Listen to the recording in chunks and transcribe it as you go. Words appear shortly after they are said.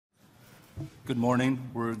Good morning.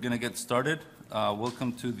 We're going to get started.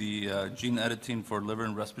 Welcome to the gene editing for liver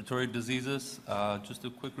and respiratory diseases. Just a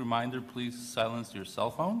quick reminder, please silence your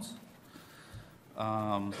cell phones.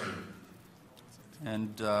 Our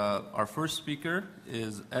first speaker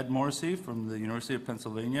is Ed Morrissey from the University of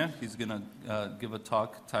Pennsylvania. He's going to give a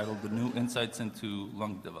talk titled The New Insights into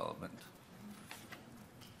Lung Development.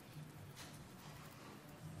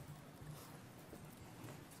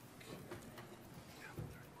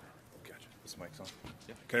 Mic's on.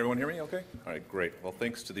 Yeah. Can everyone hear me okay? All right, great. Well,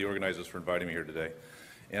 thanks to the organizers for inviting me here today.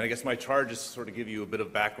 And I guess my charge is to sort of give you a bit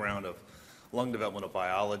of background of lung developmental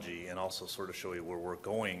biology and also sort of show you where we're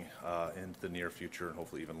going in the near future and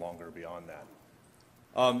hopefully even longer beyond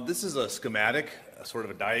that. This is a schematic, sort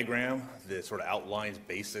of a diagram that sort of outlines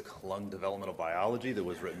basic lung developmental biology that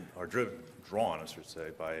was written, or drawn, I should say,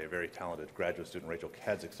 by a very talented graduate student, Rachel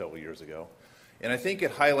Kadzik, several years ago. And I think it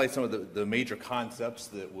highlights some of the major concepts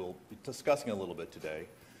that we'll be discussing a little bit today.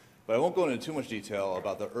 But I won't go into too much detail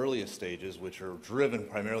about the earliest stages, which are driven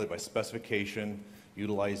primarily by specification,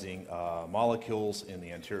 utilizing molecules in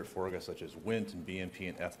the anterior foregut, such as Wnt and BMP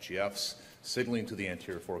and FGFs, signaling to the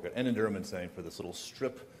anterior foregut endoderm and saying for this little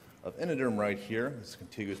strip of endoderm right here, it's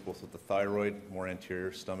contiguous both with the thyroid, more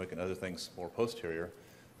anterior, stomach, and other things more posterior.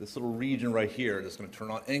 This little region right here that's going to turn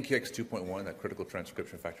on NKX 2.1, that critical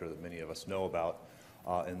transcription factor that many of us know about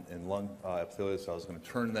in lung epithelial cells, is going to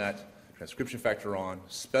turn that transcription factor on,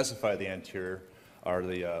 specify the anterior, or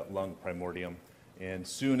the lung primordium, and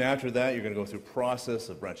soon after that you're going to go through a process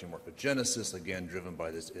of branching morphogenesis, again driven by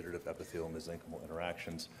this iterative epithelial-mesenchymal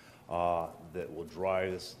interactions that will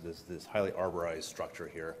drive this highly arborized structure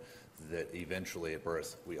here that eventually at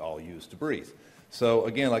birth we all use to breathe. So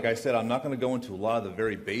again, like I said, I'm not going to go into a lot of the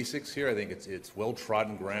very basics here. I think it's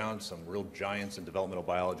well-trodden ground. Some real giants in developmental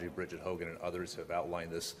biology, Bridget Hogan and others, have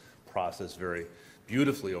outlined this process very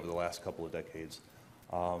beautifully over the last couple of decades.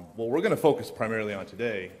 What we're going to focus primarily on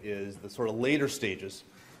today is the sort of later stages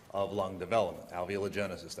of lung development.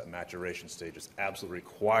 Alveologenesis, that maturation stage, is absolutely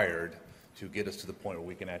required to get us to the point where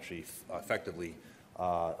we can actually effectively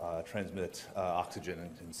transmit oxygen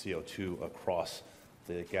and CO2 across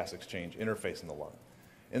the gas exchange interface in the lung.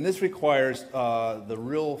 And this requires the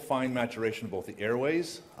real fine maturation of both the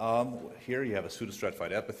airways. Here you have a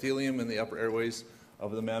pseudostratified epithelium in the upper airways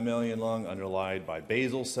of the mammalian lung, underlied by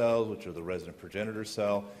basal cells, which are the resident progenitor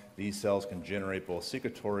cell. These cells can generate both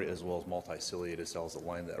secretory as well as multiciliated cells that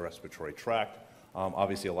line the respiratory tract.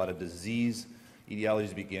 Obviously, a lot of disease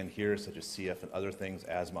etiologies begin here, such as CF and other things.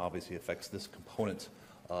 Asthma obviously affects this component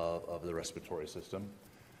of the respiratory system.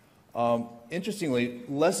 Interestingly,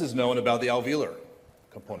 less is known about the alveolar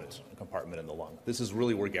compartment in the lung. This is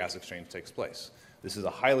really where gas exchange takes place. This is a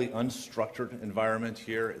highly unstructured environment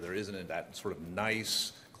here. There isn't that sort of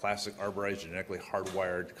nice, classic arborized, genetically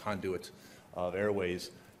hardwired conduit of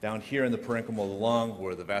airways. Down here in the parenchyma of the lung,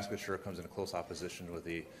 where the vasculature comes into close opposition with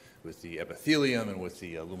the epithelium and with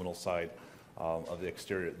the luminal side of the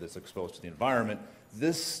exterior that's exposed to the environment,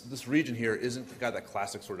 this region here isn't got that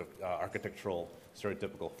classic sort of architectural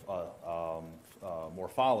stereotypical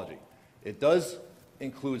morphology. It does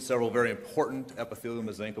include several very important epithelial,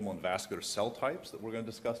 mesenchymal, and vascular cell types that we're going to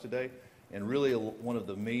discuss today. And really one of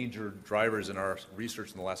the major drivers in our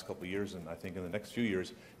research in the last couple of years, and I think in the next few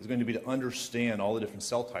years, is going to be to understand all the different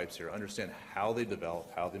cell types here, understand how they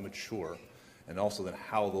develop, how they mature, and also then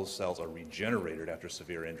how those cells are regenerated after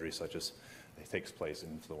severe injury, such as it takes place in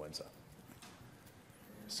influenza.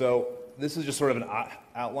 So this is just sort of an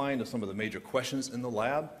outline of some of the major questions in the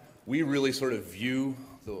lab. We really sort of view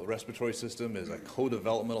the respiratory system as a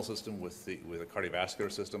co-developmental system with the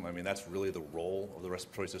cardiovascular system. I mean, that's really the role of the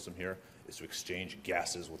respiratory system here, is to exchange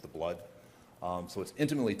gases with the blood. So it's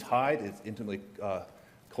intimately tied. It's intimately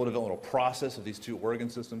co-developmental process of these two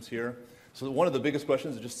organ systems here. So one of the biggest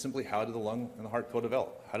questions is just simply how do the lung and the heart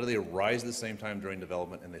co-develop? How do they arise at the same time during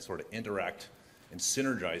development, and they sort of interact and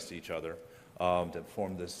synergize to each other to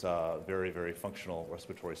form this very, very functional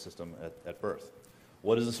respiratory system at birth?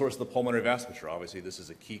 What is the source of the pulmonary vasculature? Obviously, this is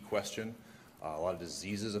a key question. A lot of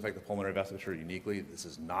diseases affect the pulmonary vasculature uniquely. This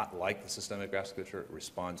is not like the systemic vasculature. It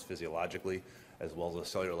responds physiologically as well as at a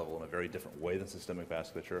cellular level in a very different way than systemic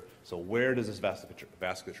vasculature. So where does this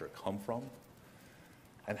vasculature come from?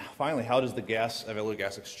 And finally, how does the alveolar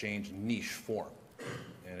gas exchange niche form?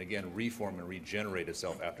 And again, reform and regenerate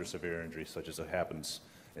itself after severe injury, such as it happens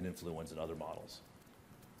in influenza and other models.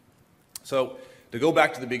 So to go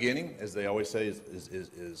back to the beginning, as they always say,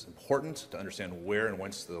 is important to understand where and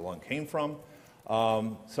whence the lung came from.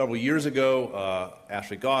 Several years ago,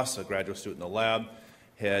 Ashley Goss, a graduate student in the lab,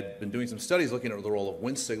 had been doing some studies looking at the role of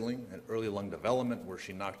Wnt signaling and early lung development, where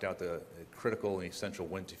she knocked out the critical and essential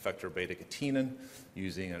Wnt effector beta-catenin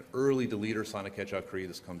using an early deleter sonic hedgehog-3.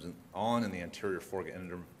 This comes on in the anterior foregut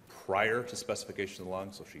endoderm prior to specification of the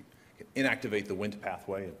lung, so she can inactivate the Wnt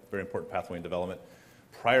pathway, a very important pathway in development,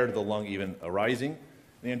 prior to the lung even arising in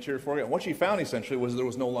the anterior foregut. And what she found essentially was there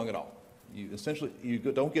was no lung at all. You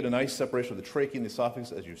don't get a nice separation of the trachea and the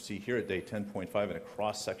esophagus, as you see here at day 10.5 in a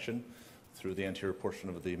cross-section through the anterior portion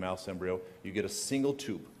of the mouse embryo. You get a single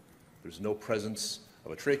tube. There's no presence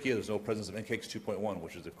of a trachea. There's no presence of NKX 2.1,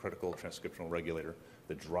 which is a critical transcriptional regulator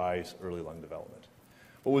that drives early lung development.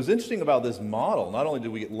 What was interesting about this model, not only did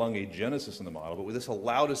we get lung agenesis in the model, but this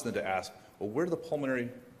allowed us then to ask, well, where do the pulmonary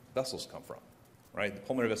vessels come from? Right? The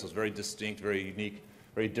pulmonary vessel is very distinct, very unique,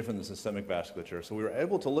 very different than systemic vasculature. So we were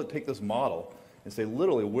able to take this model and say,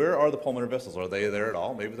 literally, where are the pulmonary vessels? Are they there at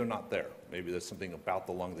all? Maybe they're not there. Maybe there's something about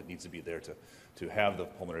the lung that needs to be there to have the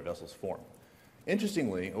pulmonary vessels form.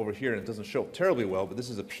 Interestingly, over here, and it doesn't show terribly well, but this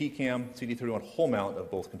is a PCAM CD31 whole mount of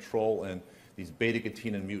both control and these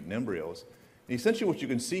beta-catenin mutant embryos. And essentially what you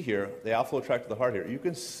can see here, the outflow tract of the heart here, you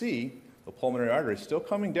can see the pulmonary artery still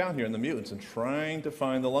coming down here in the mutants and trying to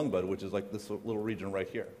find the lung bud, which is like this little region right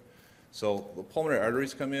here. So the pulmonary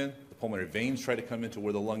arteries come in, the pulmonary veins try to come into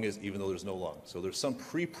where the lung is, even though there's no lung. So there's some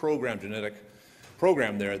pre-programmed genetic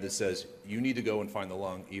program there that says you need to go and find the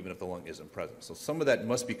lung, even if the lung isn't present. So some of that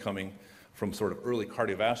must be coming from sort of early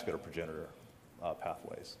cardiovascular progenitor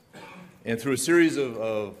pathways. And through a series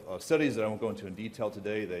of studies that I won't go into in detail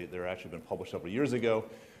today, they're actually been published several years ago,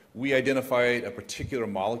 we identified a particular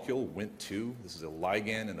molecule, Wnt2. This is a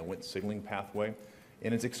ligand in the Wnt signaling pathway.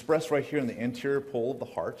 And it's expressed right here in the anterior pole of the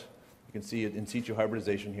heart. You can see it in situ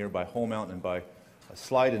hybridization here by whole mount and by a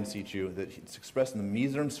slide in situ that it's expressed in the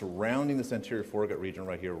mesoderm surrounding this anterior foregut region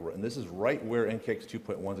right here. And this is right where NKX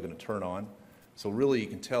 2.1 is going to turn on. So really you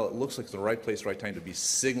can tell it looks like it's the right place, right time to be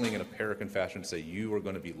signaling in a paracrine fashion to say you are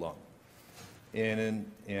going to be lung. And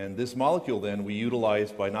this molecule then we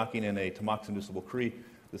utilized by knocking in a tamoxifen-inducible Cre.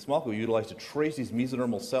 This molecule we utilized to trace these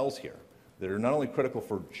mesodermal cells here that are not only critical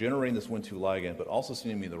for generating this Wnt2 ligand, but also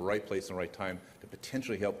seem to be in the right place and the right time to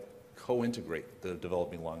potentially help co-integrate the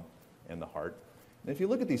developing lung and the heart. And if you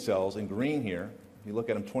look at these cells in green here, you look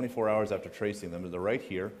at them 24 hours after tracing them, they're right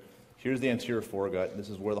here. Here's the anterior foregut. This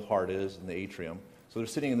is where the heart is in the atrium. So they're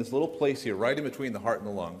sitting in this little place here, right in between the heart and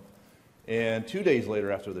the lung. And 2 days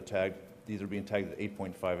later after they're tagged, these are being tagged at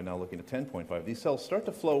 8.5 and now looking at 10.5. These cells start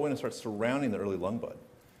to flow in and start surrounding the early lung bud.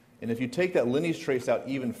 And if you take that lineage trace out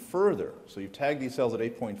even further, so you tag these cells at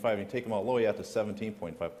 8.5 and you take them all the way out to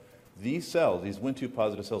 17.5, these cells, these Wnt2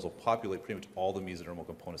 positive cells, will populate pretty much all the mesodermal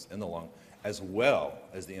components in the lung, as well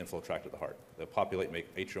as the inflow tract of the heart. They'll populate,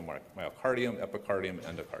 make atrial myocardium, epicardium,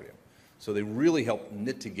 and endocardium. So they really help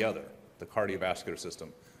knit together the cardiovascular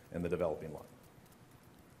system and the developing lung.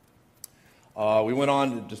 We went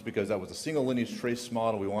on, just because that was a single lineage trace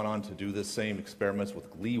model, we went on to do the same experiments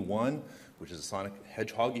with GLE1, which is a sonic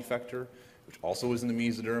hedgehog effector, which also is in the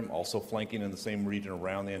mesoderm, also flanking in the same region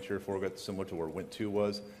around the anterior foregut, similar to where Wnt2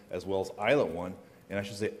 was, as well as islet1. And I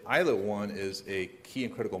should say islet1 is a key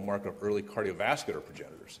and critical marker of early cardiovascular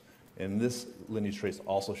progenitors. And this lineage trace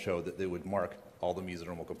also showed that they would mark all the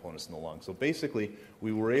mesodermal components in the lung. So basically,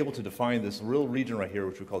 we were able to define this real region right here,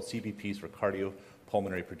 which we call CPPs for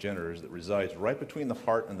cardiopulmonary progenitors, that resides right between the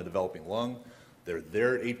heart and the developing lung. They're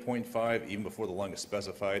there at 8.5, even before the lung is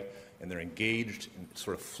specified, and they're engaged and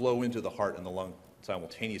sort of flow into the heart and the lung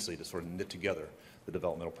simultaneously to sort of knit together the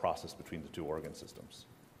developmental process between the two organ systems.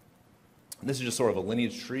 And this is just sort of a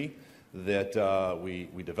lineage tree that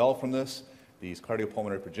we developed from this. These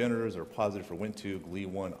cardiopulmonary progenitors are positive for Wnt2,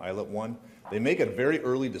 GLE1, islet1. They make a very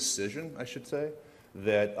early decision, I should say,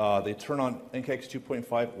 that they turn on NKX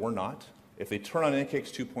 2.5 or not. If they turn on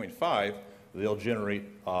NKX 2.5, they'll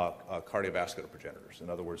generate cardiovascular progenitors. In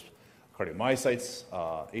other words, cardiomyocytes,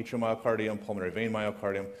 atriomyocardium, pulmonary vein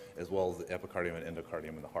myocardium, as well as the epicardium and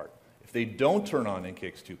endocardium in the heart. If they don't turn on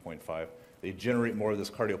NKX 2.5, they generate more of this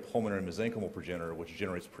cardiopulmonary mesenchymal progenitor, which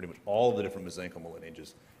generates pretty much all of the different mesenchymal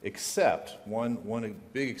lineages, except one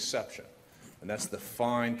big exception, and that's the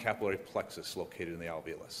fine capillary plexus located in the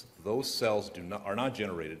alveolus. Those cells are not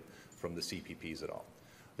generated from the CPPs at all.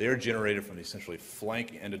 They are generated from the essentially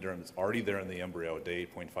flank endoderm that's already there in the embryo at day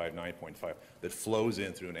 8.5, 9.5, that flows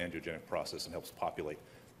in through an angiogenic process and helps populate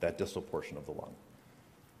that distal portion of the lung.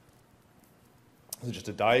 This is just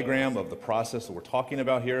a diagram of the process that we're talking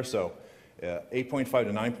about here. So 8.5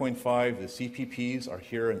 to 9.5, the CPPs are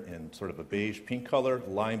here in sort of a beige-pink color,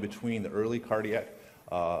 lying between the early cardiac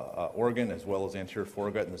organ as well as anterior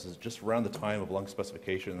foregut. And this is just around the time of lung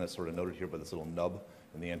specification, and that's sort of noted here by this little nub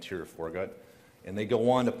in the anterior foregut. And they go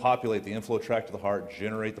on to populate the inflow tract of the heart,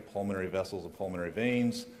 generate the pulmonary vessels and pulmonary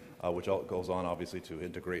veins, which all goes on, obviously, to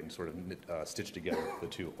integrate and sort of stitch together the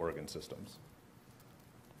two organ systems.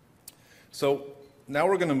 So now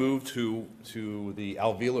we're going to move to the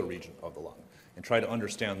alveolar region of the lung and try to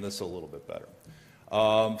understand this a little bit better.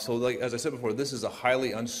 As I said before, this is a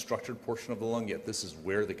highly unstructured portion of the lung, yet this is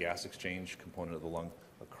where the gas exchange component of the lung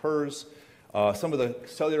occurs. Some of the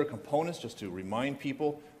cellular components, just to remind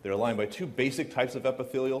people, they're aligned by two basic types of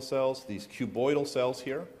epithelial cells. These cuboidal cells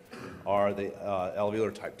here are the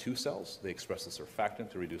alveolar type 2 cells. They express the surfactant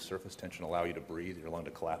to reduce surface tension, allow you to breathe, your lung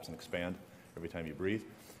to collapse and expand every time you breathe.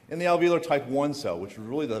 And the alveolar type 1 cell, which is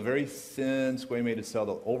really the very thin squamated cell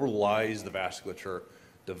that overlies the vasculature,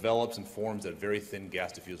 develops and forms that very thin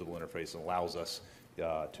gas diffusible interface and allows us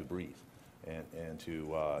to breathe and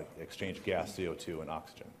to exchange gas, CO2, and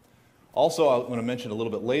oxygen. Also, I'm going to mention a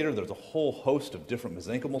little bit later, there's a whole host of different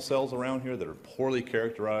mesenchymal cells around here that are poorly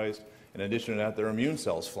characterized. In addition to that, there are immune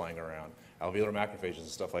cells flying around, alveolar macrophages and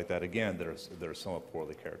stuff like that, again, that are somewhat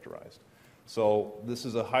poorly characterized. So this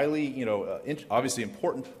is a highly, obviously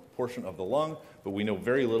important portion of the lung, but we know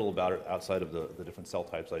very little about it outside of the different cell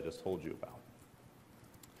types I just told you about.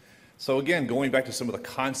 So again, going back to some of the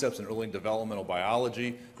concepts in early developmental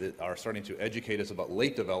biology that are starting to educate us about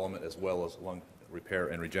late development as well as lung repair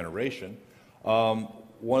and regeneration,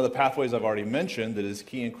 one of the pathways I've already mentioned that is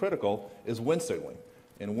key and critical is Wnt signaling.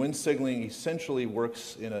 And Wnt signaling essentially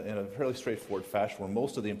works in a fairly straightforward fashion where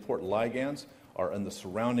most of the important ligands are in the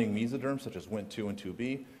surrounding mesoderm, such as Wnt2 and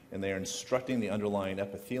 2b, and they are instructing the underlying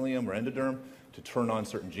epithelium or endoderm to turn on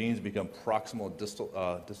certain genes, become proximal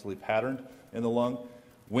distally patterned in the lung.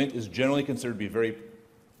 Wnt is generally considered to be very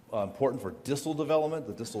important for distal development,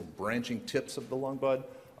 the distal branching tips of the lung bud,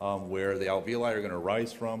 where the alveoli are going to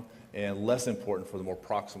rise from, and less important for the more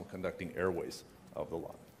proximal conducting airways of the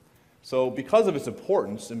lung. So because of its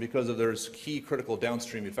importance and because of there's key critical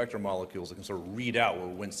downstream effector molecules that can sort of read out where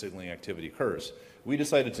Wnt signaling activity occurs, we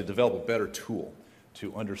decided to develop a better tool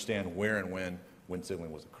to understand where and when Wnt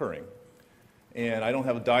signaling was occurring. And I don't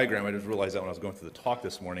have a diagram, I just realized that when I was going through the talk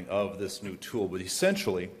this morning of this new tool, but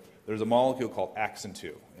essentially there's a molecule called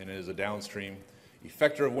axin-2, and it is a downstream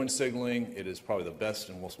effector of Wnt signaling. It is probably the best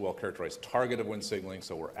and most well-characterized target of Wnt signaling,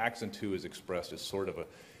 so where axin-2 is expressed is sort of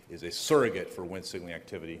a surrogate for Wnt signaling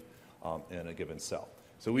activity in a given cell.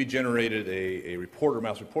 So we generated a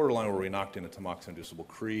mouse reporter line where we knocked in a tamoxifen-inducible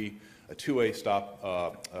Cre, a 2A stop,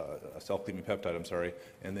 a self-cleaving peptide,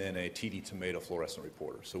 and then a TD tomato fluorescent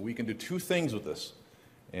reporter. So we can do two things with this,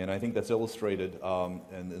 and I think that's illustrated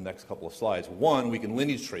in the next couple of slides. One, we can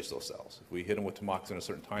lineage trace those cells. If we hit them with tamoxifen at a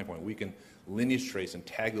certain time point, we can lineage trace and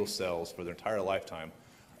tag those cells for their entire lifetime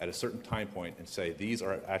at a certain time point and say these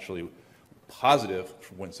are actually positive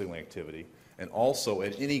for Wnt signaling activity. And also,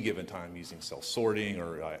 at any given time, using cell sorting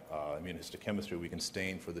or immunohistochemistry, we can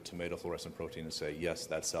stain for the tomato fluorescent protein and say, yes,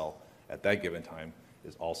 that cell at that given time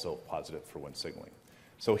is also positive for Wnt signaling.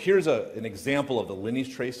 So here's an example of the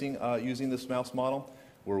lineage tracing using this mouse model,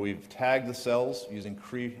 where we've tagged the cells using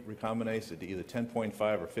Cre recombinase at either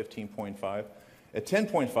 10.5 or 15.5. At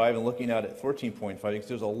 10.5 and looking at 14.5,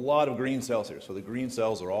 there's a lot of green cells here. So the green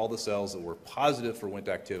cells are all the cells that were positive for Wnt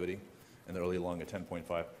activity in the early lung at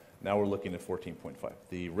 10.5. Now we're looking at 14.5.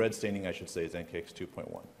 The red staining, I should say, is NKX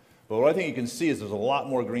 2.1. But what I think you can see is there's a lot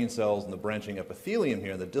more green cells in the branching epithelium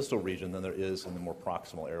here in the distal region than there is in the more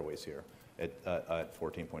proximal airways here at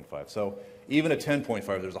 14.5. So even at 10.5,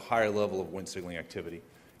 there's a higher level of Wnt signaling activity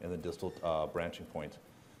in the distal branching point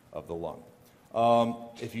of the lung.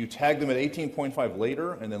 If you tag them at 18.5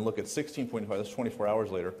 later and then look at 16.5, that's 24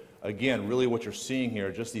 hours later, again, really what you're seeing here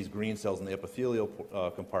are just these green cells in the epithelial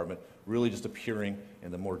compartment really just appearing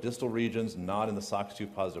in the more distal regions, not in the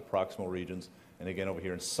SOX2 positive proximal regions. And again, over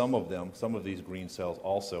here, in some of these green cells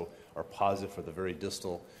also are positive for the very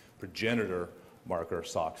distal progenitor marker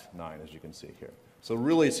SOX9, as you can see here. So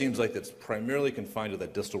really it seems like it's primarily confined to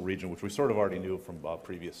that distal region, which we sort of already knew from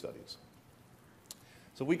previous studies.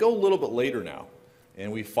 So we go a little bit later now,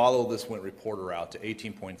 and we follow this Wnt reporter out to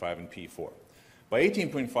 18.5 and P4. By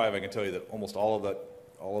 18.5, I can tell you that almost all of that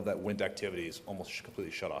Wnt activity is almost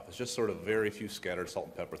completely shut off. It's just sort of very few scattered salt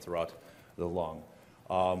and pepper throughout the lung.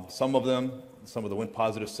 Some of the Wnt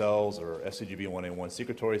positive cells are SCGB1A1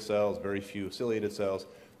 secretory cells, very few ciliated cells,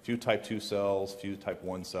 few type 2 cells, few type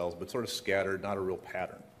 1 cells, but sort of scattered, not a real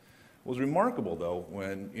pattern. What was remarkable, though,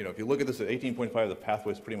 when, if you look at this at 18.5, the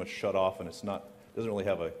pathway is pretty much shut off and doesn't really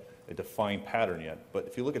have a defined pattern yet. But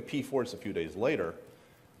if you look at P4 just a few days later,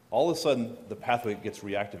 all of a sudden the pathway gets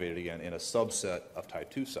reactivated again in a subset of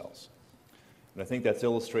type 2 cells. And I think that's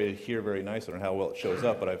illustrated here very nicely. I don't know how well it shows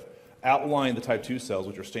up, but I've outline the type 2 cells,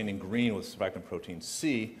 which are stained in green with surfactant protein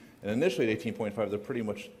C. And initially at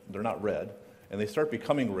 18.5, they're not red. And they start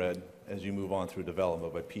becoming red as you move on through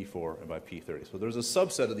development by P4 and by P30. So there's a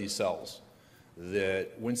subset of these cells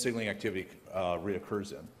that Wnt signaling activity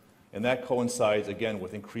reoccurs in. And that coincides, again,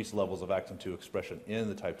 with increased levels of AXIN 2 expression in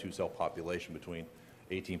the type 2 cell population between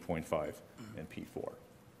 18.5 and P4.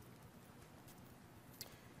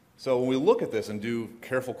 So when we look at this and do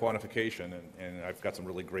careful quantification, and I've got some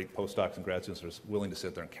really great postdocs and grad students that are willing to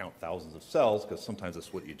sit there and count thousands of cells, because sometimes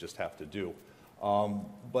that's what you just have to do.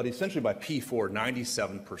 But essentially by P4,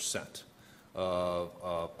 97% of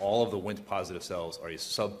all of the Wnt positive cells are a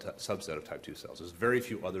subset of type 2 cells. There's very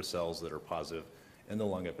few other cells that are positive in the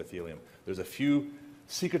lung epithelium. There's a few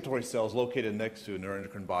secretory cells located next to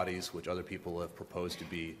neuroendocrine bodies, which other people have proposed to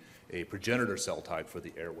be a progenitor cell type for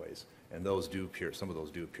the airways. And those do appear, some of those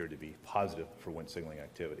do appear to be positive for Wnt signaling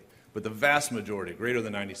activity. But the vast majority, greater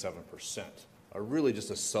than 97%, are really just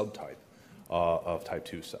a subtype of type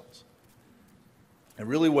 2 cells. And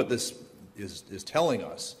really what this is telling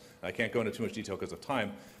us, I can't go into too much detail because of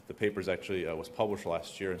time, the paper actually was published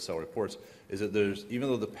last year in Cell Reports, is that there's, even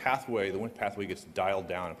though the Wnt pathway gets dialed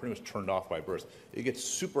down and pretty much turned off by birth, it gets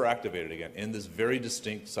super activated again in this very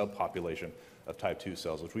distinct subpopulation of type 2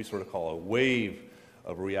 cells, which we sort of call a wave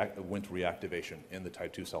of Wnt reactivation in the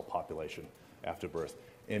type 2 cell population after birth.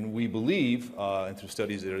 And we believe, and through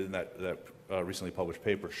studies that are in that recently published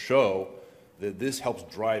paper, show that this helps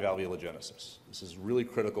drive alveologenesis. This is really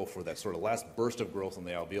critical for that sort of last burst of growth in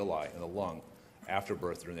the alveoli in the lung after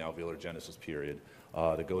birth during the alveolar genesis period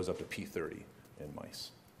that goes up to P30 in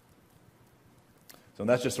mice. So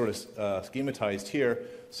that's just sort of schematized here.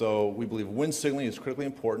 So we believe Wnt signaling is critically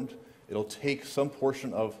important. It'll take some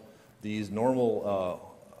portion of these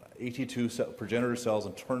normal AT2 progenitor cells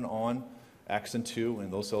and turn on AXIN 2,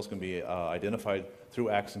 and those cells can be identified through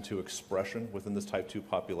AXIN 2 expression within this type 2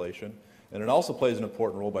 population. And it also plays an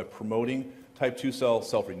important role by promoting type 2 cell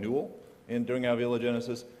self-renewal during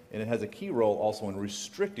alveologenesis, and it has a key role also in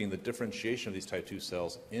restricting the differentiation of these type 2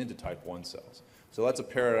 cells into type 1 cells. So that's a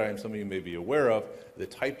paradigm some of you may be aware of. The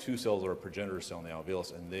type 2 cells are a progenitor cell in the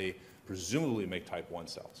alveolus, and they presumably make type 1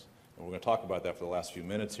 cells. And we're going to talk about that for the last few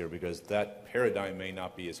minutes here, because that paradigm may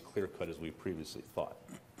not be as clear-cut as we previously thought.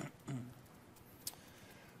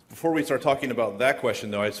 Before we start talking about that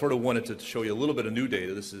question, though, I sort of wanted to show you a little bit of new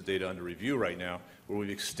data. This is data under review right now, where we've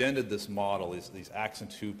extended this model, these AXIN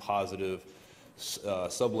 2 positive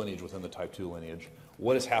sublineage within the type 2 lineage.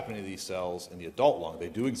 What is happening to these cells in the adult lung? They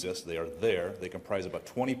do exist. They are there. They comprise about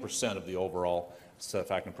 20% of the overall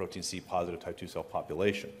surfactant protein C positive type 2 cell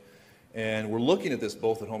population. And we're looking at this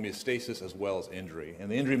both at homeostasis as well as injury.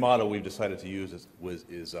 And the injury model we've decided to use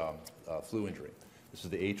is flu injury. This is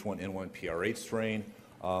the H1N1 PR8 strain,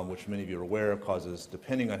 which many of you are aware of, causes,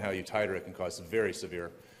 depending on how you titer it, can cause very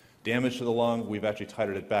severe damage to the lung. We've actually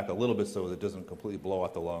titered it back a little bit so that it doesn't completely blow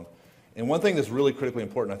out the lung. And one thing that's really critically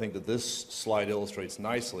important, I think that this slide illustrates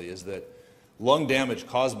nicely, is that lung damage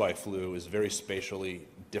caused by flu is very spatially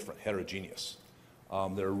different, heterogeneous.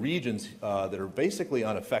 There are regions that are basically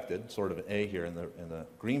unaffected, sort of an A here in the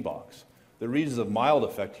green box. There are regions of mild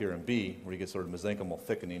effect here in B, where you get sort of mesenchymal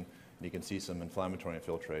thickening, and you can see some inflammatory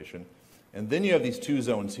infiltration. And then you have these two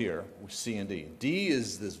zones here, C and D. D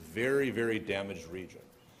is this very, very damaged region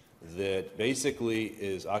that basically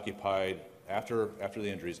is occupied, after the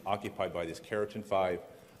injuries, occupied by these keratin 5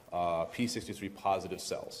 P63 positive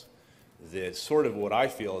cells. That's sort of what I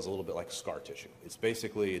feel is a little bit like scar tissue.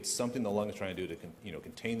 It's something the lung is trying to do to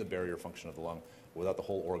contain the barrier function of the lung without the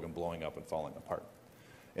whole organ blowing up and falling apart.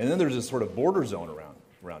 And then there's this sort of border zone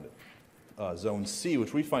around it, zone C,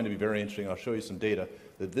 which we find to be very interesting. I'll show you some data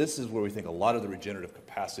that this is where we think a lot of the regenerative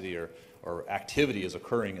capacity or activity is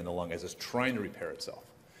occurring in the lung as it's trying to repair itself.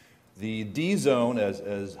 The D zone,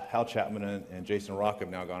 as Hal Chapman and Jason Rock have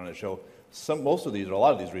now gone on to show, most of these, or a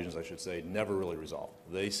lot of these regions, I should say, never really resolve.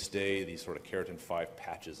 They stay these sort of keratin 5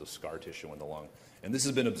 patches of scar tissue in the lung. And this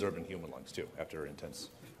has been observed in human lungs, too, after intense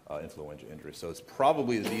influenza injury. So it's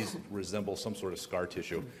probably that these resemble some sort of scar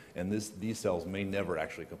tissue, and these cells may never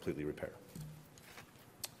actually completely repair.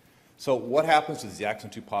 So what happens to these AXIN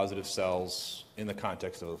 2 positive cells in the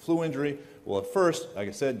context of a flu injury? Well, at first, like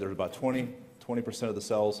I said, there's about 20% of the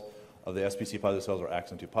cells of the SPC positive cells are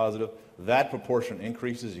AXIN 2 positive. That proportion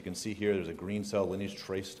increases. You can see here there's a green cell lineage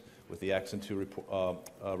traced with the AXIN 2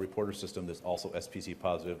 reporter system that's also SPC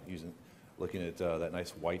positive, looking at that nice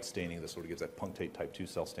white staining that sort of gives that punctate type 2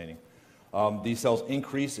 cell staining. These cells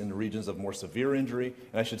increase in the regions of more severe injury.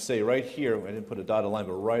 And I should say right here, I didn't put a dotted line,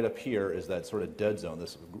 but right up here is that sort of dead zone,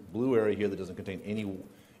 this blue area here that doesn't contain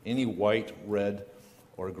any white, red,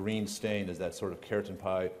 or a green stain is that sort of keratin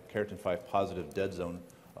 5 positive dead zone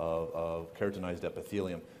of keratinized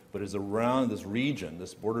epithelium. But it's around this region,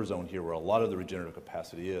 this border zone here, where a lot of the regenerative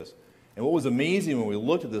capacity is. And what was amazing when we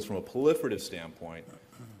looked at this from a proliferative standpoint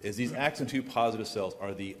is these axon 2 positive cells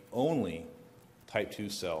are the only type 2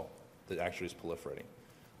 cell that actually is proliferating.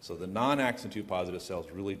 So the non-axon 2 positive cells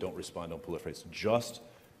really don't respond, don't proliferate. It's just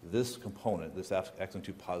this component, this axon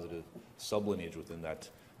 2 positive sublineage within that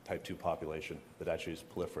type 2 population that actually is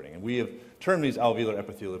proliferating. And we have termed these alveolar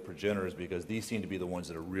epithelial progenitors because these seem to be the ones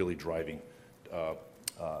that are really driving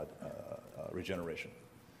regeneration.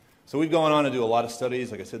 So we've gone on to do a lot of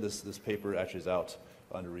studies. Like I said, this paper actually is out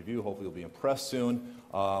under review. Hopefully you'll be impressed soon.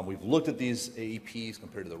 We've looked at these AEPs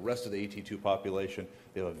compared to the rest of the AT2 population.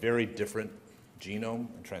 They have a very different genome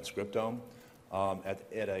and transcriptome. At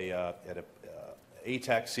a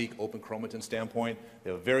ATAC-seq open chromatin standpoint,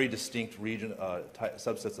 they have a very distinct region,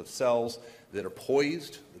 subsets of cells that are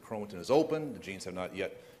poised. The chromatin is open. The genes have not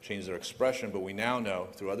yet changed their expression, but we now know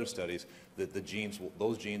through other studies that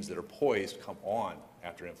those genes that are poised come on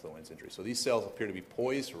after influenza injury. So these cells appear to be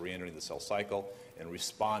poised for re-entering the cell cycle and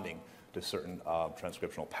responding to certain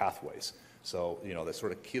transcriptional pathways. So, that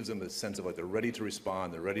sort of gives them a sense of like they're ready to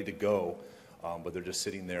respond, they're ready to go, but they're just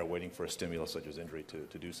sitting there waiting for a stimulus such as injury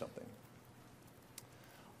to do something.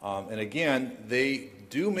 And again, they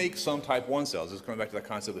do make some type 1 cells. This is coming back to that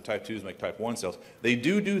concept that type 2s make type 1 cells. They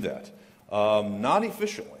do that, not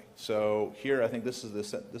efficiently. So here, I think this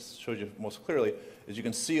shows you most clearly, is you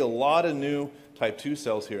can see a lot of new type 2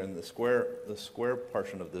 cells here in the square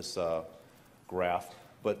portion of this graph,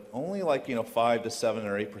 but only like 5 to 7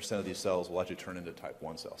 or 8% of these cells will actually turn into type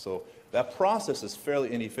 1 cells. So that process is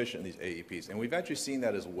fairly inefficient in these AEPs, and we've actually seen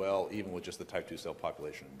that as well, even with just the type 2 cell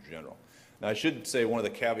population in general. Now, I should say one of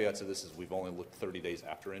the caveats of this is we've only looked 30 days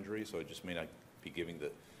after injury, so it just may not be giving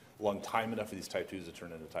the lung time enough for these type 2s to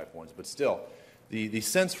turn into type 1s. But still, the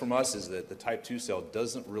sense from us is that the type 2 cell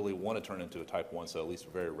doesn't really want to turn into a type 1 cell, at least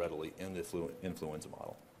very readily, in the influenza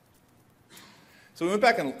model. So we went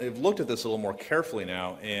back and have looked at this a little more carefully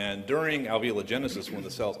now, and during alveologenesis, when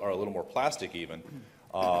the cells are a little more plastic even,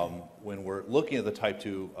 when we're looking at the type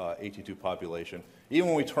 2 AT2 population, even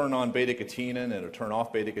when we turn on beta-catenin and turn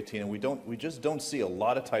off beta-catenin, we just don't see a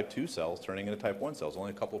lot of type 2 cells turning into type 1 cells,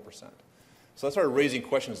 only a couple percent. So that started raising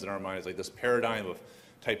questions in our minds, like this paradigm of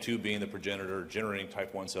type 2 being the progenitor, generating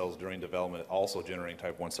type 1 cells during development, also generating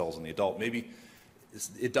type 1 cells in the adult. Maybe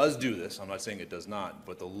it does do this. I'm not saying it does not,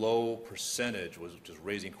 but the low percentage was just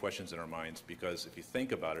raising questions in our minds because if you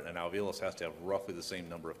think about it, an alveolus has to have roughly the same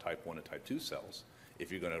number of type 1 and type 2 cells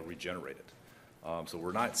if you're going to regenerate it. So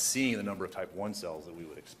we're not seeing the number of type 1 cells that we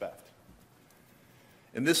would expect.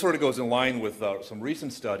 And this sort of goes in line with some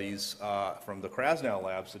recent studies from the Krasnow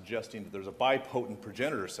lab suggesting that there's a bipotent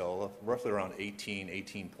progenitor cell, roughly around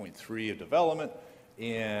 18.3 of development,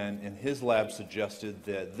 and his lab suggested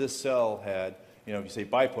that this cell had, if you say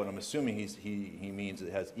bipotent, I'm assuming he means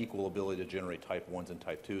it has equal ability to generate type 1s and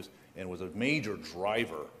type 2s, and was a major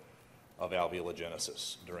driver of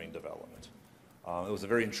alveologenesis during development. It was a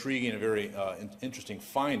very intriguing and very interesting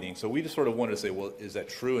finding. So we just sort of wanted to say, well, is that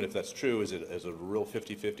true? And if that's true, is it a real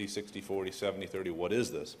 50-50, 60-40, 70-30? What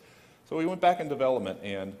is this? So we went back in development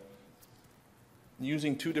and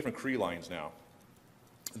using two different Cree lines now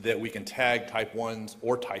that we can tag type 1s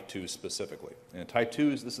or type 2s specifically. And type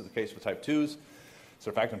 2s, this is the case for type 2s,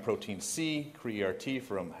 surfactant protein C, Cree ERT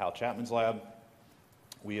from Hal Chapman's lab.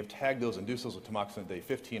 We have tagged those, induced those with tamoxifen day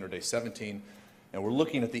 15 or day 17. And we're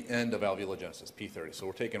looking at the end of alveologenesis, P30. So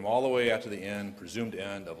we're taking them all the way out to the end, presumed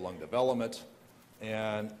end of lung development.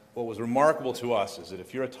 And what was remarkable to us is that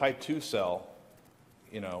if you're a type 2 cell,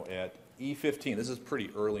 at E15, this is pretty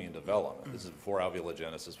early in development. This is before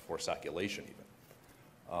alveologenesis, before sacculation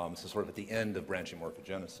even. This is sort of at the end of branching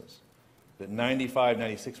morphogenesis. That 95,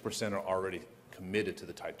 96% are already committed to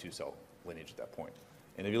the type 2 cell lineage at that point.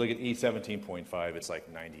 And if you look at E17.5, it's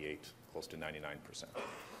like 98, close to 99%.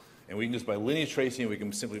 And we can just by lineage tracing, we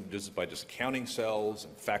can simply just by just counting cells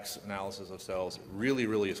and FACS analysis of cells, it really,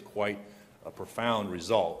 really is quite a profound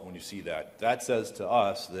result when you see that. That says to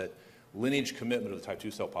us that lineage commitment of the type 2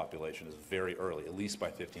 cell population is very early, at least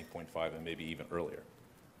by 15.5 and maybe even earlier.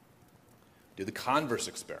 Do the converse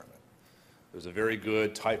experiment. There's a very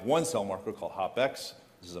good type 1 cell marker called HOPX.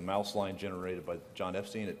 This is a mouse line generated by John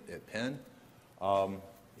Epstein at Penn.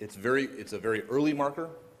 It's a very early marker.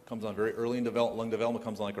 Comes on very early in lung development,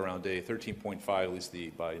 comes on like around day 13.5, at least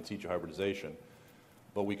by in situ hybridization.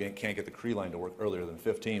 But we can't get the Cree line to work earlier than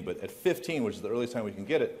 15. But at 15, which is the earliest time we can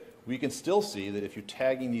get it, we can still see that if you're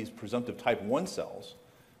tagging these presumptive type 1 cells,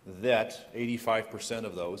 that 85%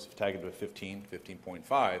 of those, if tagged to 15,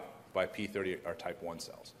 15.5, by P30 are type 1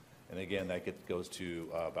 cells. And again, that goes to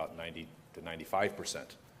about 90 to 95%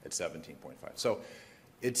 at 17.5. So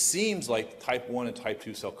it seems like type 1 and type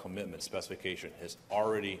 2 cell commitment specification has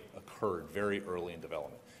already occurred very early in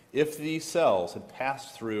development. If these cells had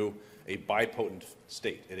passed through a bipotent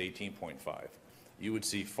state at 18.5, you would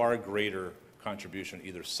see far greater contribution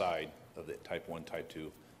either side of the type 1, type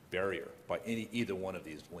 2 barrier by either one of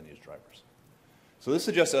these lineage drivers. So this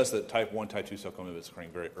suggests to us that type 1, type 2 cell commitment is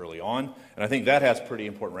occurring very early on, and I think that has pretty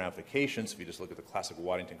important ramifications if you just look at the classic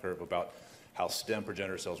Waddington curve about how stem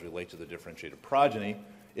progenitor cells relate to the differentiated progeny.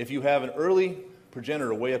 If you have an early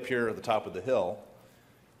progenitor way up here at the top of the hill,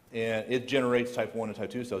 and it generates type 1 and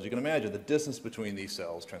type 2 cells, you can imagine the distance between these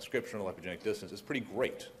cells, transcriptional epigenetic distance, is pretty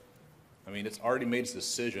great. I mean, it's already made its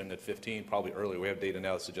decision at 15, probably earlier. We have data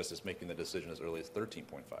now that suggests it's making the decision as early as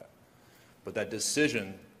 13.5. But that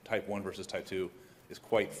decision, type 1 versus type 2, is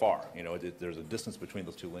quite far. You know, there's a distance between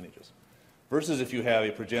those two lineages. Versus if you have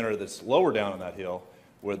a progenitor that's lower down on that hill,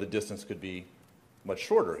 where the distance could be much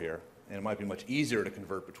shorter here, and it might be much easier to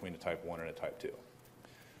convert between a type 1 and a type 2.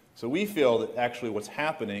 So we feel that actually what's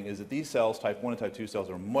happening is that these cells, type 1 and type 2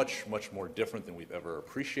 cells, are much, much more different than we've ever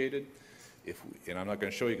appreciated. And I'm not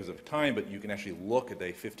going to show you because of time, but you can actually look at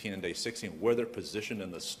day 15 and day 16 where they're positioned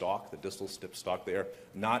in the stalk, the distal stip stalk there,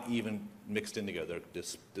 not even mixed in together. They're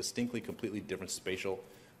distinctly, completely different spatial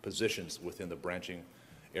positions within the branching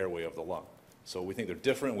airway of the lung. So we think they're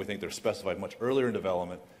different. We think they're specified much earlier in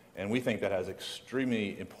development. And we think that has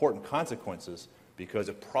extremely important consequences because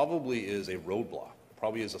it probably is a roadblock. It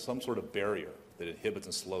probably is some sort of barrier that inhibits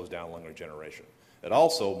and slows down lung regeneration. It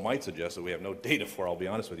also might suggest that we have no data for, I'll be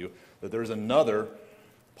honest with you, that there's another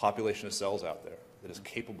population of cells out there that is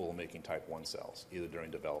capable of making type 1 cells, either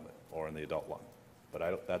during development or in the adult lung.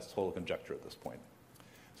 But that's total conjecture at this point.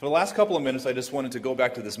 So the last couple of minutes, I just wanted to go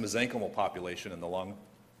back to this mesenchymal population in the lung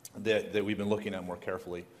that we've been looking at more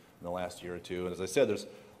carefully in the last year or two. And as I said, there's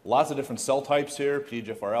lots of different cell types here,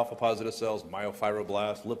 PDGFR alpha positive cells,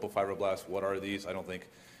 myofibroblasts, lipofibroblasts. What are these? I don't think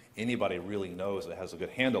anybody really knows that has a good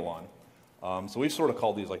handle on. So we've sort of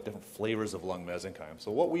called these like different flavors of lung mesenchyme.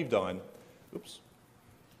 So what we've done, oops,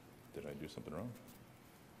 did I do something wrong?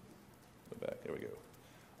 Go back, there we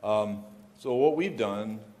go. So what we've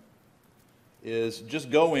done is just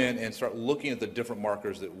go in and start looking at the different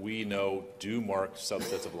markers that we know do mark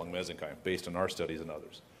subsets of lung mesenchyme based on our studies and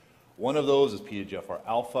others. One of those is PDGFR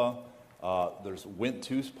alpha. There's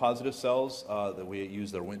Wnt2 positive cells that we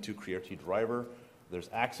use their Wnt2 CREAR-T driver. There's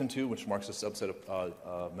AXIN2, which marks a subset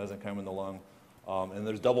of mesenchyme in the lung. And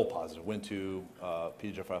there's double positive, Wnt2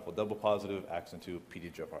 PDGFR alpha double positive, AXIN2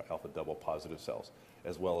 PDGFR alpha double positive cells,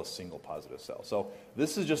 as well as single positive cells. So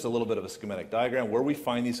this is just a little bit of a schematic diagram. Where we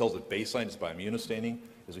find these cells at baseline is by immunostaining,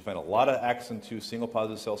 is we find a lot of AXIN2 single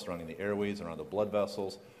positive cells surrounding the airways and around the blood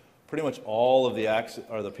vessels. Pretty much all of the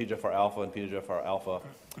PDGFR alpha and PDGFR alpha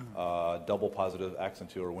double positive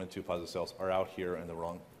AXIN2 or Wnt2 positive cells are out here in the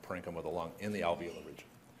parenchyma of the lung in the alveolar region.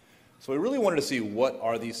 So we really wanted to see what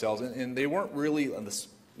are these cells, and they weren't really on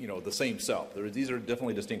the same cell. These are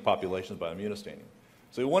definitely distinct populations by immunostaining.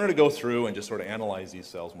 So we wanted to go through and just sort of analyze these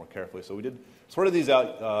cells more carefully. So we did sorted these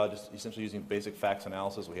out just essentially using basic FACS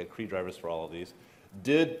analysis. We had Cree drivers for all of these.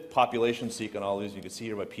 Did population seq on all of these. You can see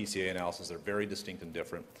here by PCA analysis, they're very distinct and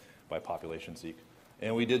different by population seq.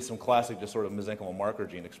 And we did some classic just sort of mesenchymal marker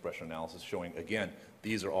gene expression analysis showing, again,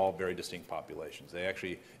 these are all very distinct populations. They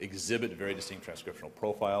actually exhibit very distinct transcriptional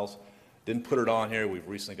profiles. Didn't put it on here. We've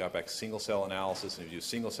recently got back single cell analysis, and if you do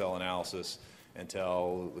single cell analysis and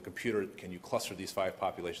tell the computer, can you cluster these 5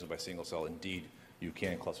 populations by single cell? Indeed, you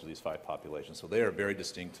can cluster these 5 populations. So they are very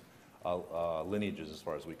distinct lineages as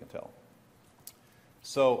far as we can tell.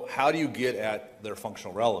 So how do you get at their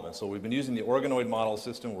functional relevance? So we've been using the organoid model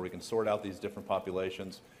system where we can sort out these different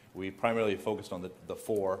populations. We primarily focused on the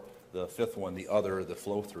 4, the 5th one, the other, the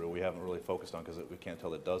flow through. We haven't really focused on because we can't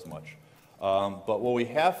tell it does much. But what we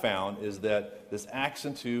have found is that this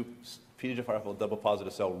AXIN2 PDGFR alpha double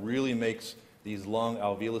positive cell really makes these lung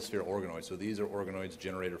alveolar sphere organoids. So these are organoids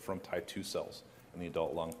generated from type 2 cells in the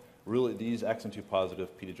adult lung. Really, these AXIN2 positive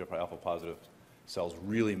PDGFR alpha positive cells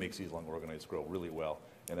really makes these lung organoids grow really well,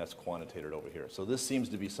 and that's quantitated over here. So this seems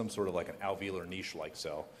to be some sort of like an alveolar niche-like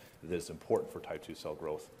cell that is important for type 2 cell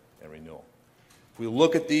growth and renewal. If we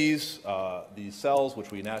look at these cells,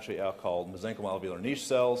 which we naturally call mesenchymal alveolar niche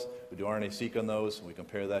cells, we do RNA-seq on those, and we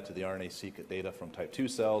compare that to the RNA-seq data from type 2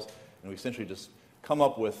 cells, and we essentially just come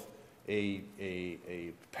up with a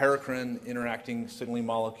paracrine interacting signaling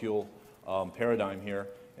molecule paradigm here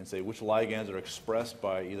and say which ligands are expressed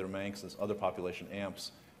by either Manx and other population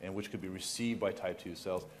amps and which could be received by type 2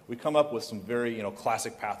 cells, we come up with some very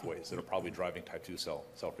classic pathways that are probably driving type 2 cell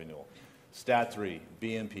self-renewal. STAT3,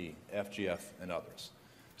 BMP, FGF, and others.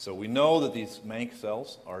 So we know that these MANC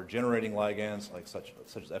cells are generating ligands such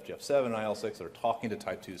as FGF7 and IL-6 that are talking to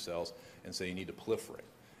type 2 cells and say you need to proliferate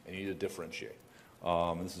and you need to differentiate.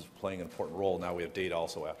 And this is playing an important role. Now we have data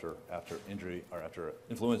also after injury, or after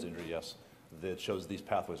influenza injury, yes, that shows these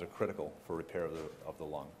pathways are critical for repair of the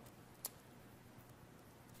lung.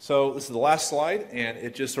 So this is the last slide, and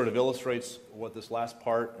it just sort of illustrates what this last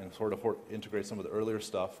part and sort of integrates some of the earlier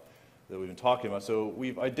stuff that we've been talking about. So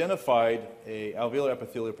we've identified a alveolar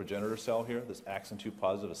epithelial progenitor cell here, this axon 2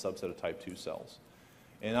 positive, a subset of type 2 cells.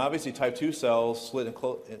 And obviously type 2 cells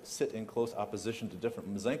sit in close opposition to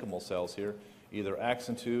different mesenchymal cells here, either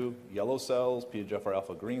axon 2 yellow cells, PDGFR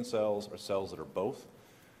alpha green cells, or cells that are both.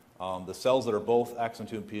 The cells that are both axon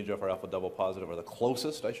 2 and PDGFR alpha double positive are the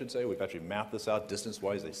closest, I should say. We've actually mapped this out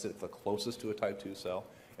distance-wise. They sit the closest to a type 2 cell.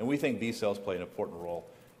 And we think these cells play an important role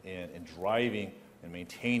in driving and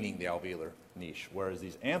maintaining the alveolar niche, whereas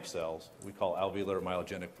these AMP cells, we call alveolar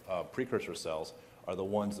myelogenic precursor cells, are the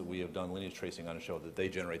ones that we have done lineage tracing on to show that they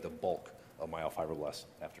generate the bulk of myofibroblasts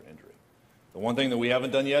after injury. The one thing that we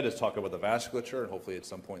haven't done yet is talk about the vasculature, and hopefully at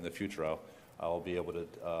some point in the future I'll be able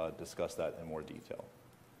to discuss that in more detail.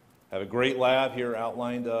 Have a great lab here,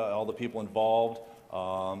 outlined all the people involved,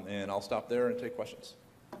 and I'll stop there and take questions.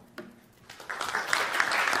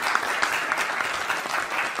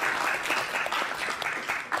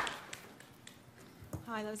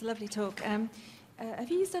 Hi, that was a lovely talk.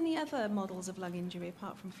 Have you used any other models of lung injury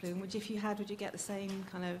apart from flu? And if you had, would you get the same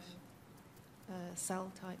kind of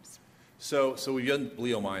cell types? So we've done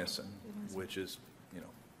bleomycin, which is,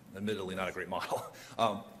 admittedly not a great model.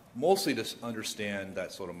 Mostly to understand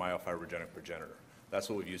that sort of myofibrogenic progenitor. That's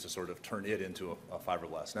what we've used to sort of turn it into a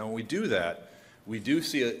fibroblast. Now, when we do that, we do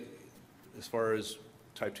see it, as far as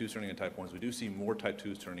type 2s turning into type 1s, we do see more type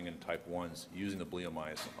 2s turning into type 1s using the bleomycin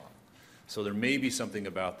model. So there may be something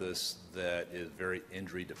about this that is very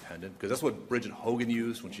injury dependent, because that's what Bridget Hogan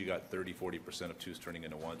used when she got 30–40% of 2s turning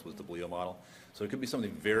into 1s was the bleo model. So it could be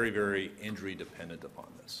something very, very injury dependent upon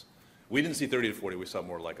this. We didn't see 30 to 40, we saw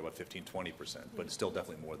more like about 15–20%, but it's still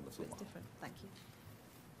definitely more than the flu model. Different. Thank you.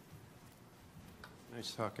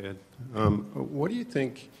 Nice talk, Ed. What do you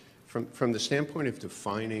think, from the standpoint of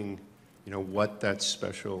defining, what that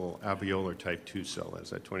special alveolar type 2 cell is,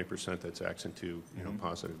 that 20% that's axon 2,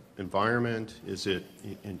 positive environment? Is it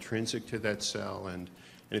intrinsic to that cell? And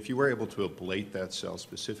if you were able to ablate that cell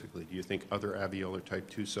specifically, do you think other alveolar type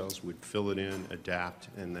 2 cells would fill it in, adapt,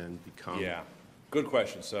 and then become? Yeah, good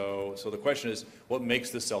question. So the question is, what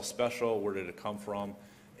makes this cell special? Where did it come from?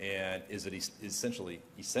 And is it essentially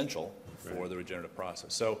essential for the regenerative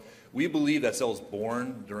process? So we believe that cell is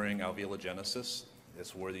born during alveologenesis.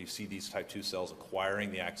 That's where you see these type 2 cells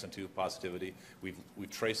acquiring the axon 2 positivity. We've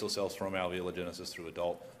traced those cells from alveologenesis through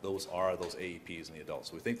adult. Those are those AEPs in the adult.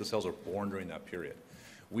 So we think the cells are born during that period.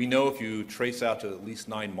 We know if you trace out to at least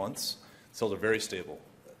 9 months, cells are very stable.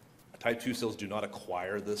 Type 2 cells do not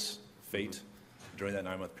acquire this fate during that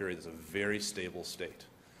 9-month period. It's a very stable state.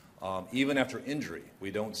 Even after injury,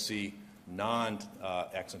 we don't see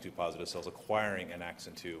non-axon 2 positive cells acquiring an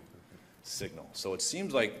axon 2 signal. So it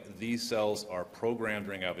seems like these cells are programmed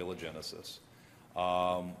during alveologenesis.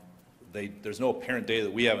 There's no apparent data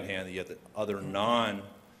that we have in hand yet that other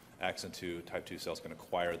non-axon 2 type 2 cells can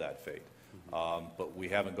acquire that fate. But we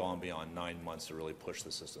haven't gone beyond 9 months to really push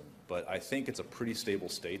the system. But I think it's a pretty stable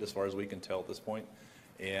state as far as we can tell at this point.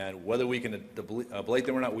 And whether we can ablate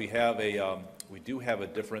them or not, we do have a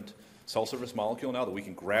different cell surface molecule now that we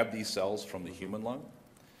can grab these cells from the human lung.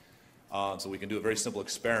 So we can do a very simple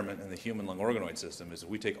experiment in the human lung organoid system is if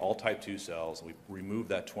we take all type 2 cells and we remove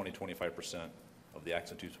that 20–25% of the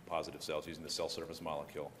axon 2 positive cells using the cell surface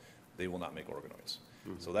molecule, they will not make organoids.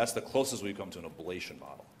 So that's the closest we've come to an ablation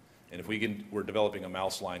model. And if we're developing a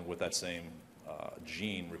mouse line with that same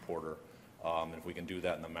gene reporter, and if we can do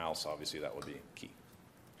that in the mouse, obviously that would be key.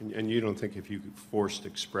 And you don't think if you forced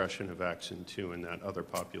expression of axon 2 in that other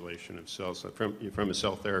population of cells, from a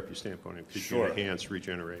cell therapy standpoint, it could enhance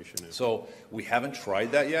regeneration? So we haven't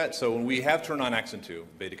tried that yet. So when we have turned on axon 2,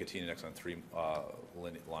 beta-catenin exon 3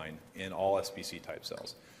 line in all SBC type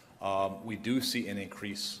cells, we do see an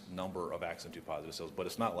increased number of axon 2 positive cells, but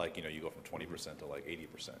it's not like you go from 20% to like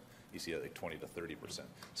 80%. You see like 20–30%.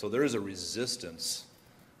 So there is a resistance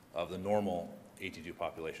of the normal AT2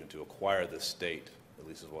 population to acquire this state. At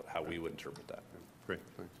least is how we would interpret that. Great,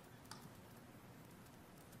 thanks.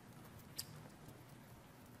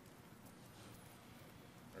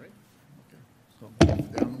 All right. Okay. So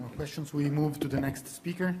if there are no more questions, we move to the next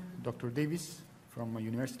speaker, Dr. Davis. from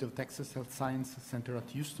University of Texas Health Science Center at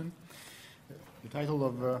Houston. The title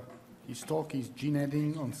of his talk is Gene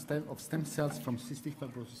Editing of Stem Cells from Cystic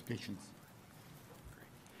Fibrosis Patients.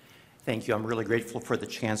 Thank you. I'm really grateful for the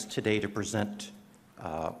chance today to present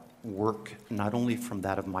work not only from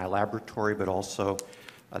that of my laboratory, but also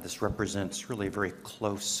this represents really a very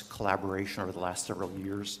close collaboration over the last several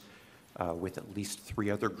years with at least 3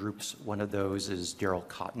 other groups. One of those is Daryl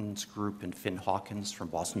Cotton's group and Finn Hawkins from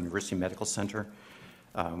Boston University Medical Center,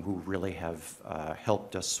 who really have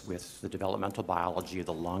helped us with the developmental biology of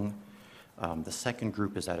the lung. The second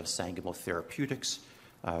group is that of Sangamo Therapeutics,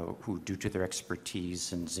 who, due to their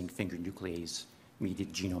expertise in zinc finger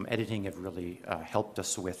nuclease-mediated genome editing, have really helped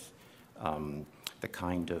us with the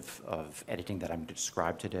kind of editing that I'm going to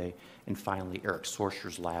describe today. And finally, Eric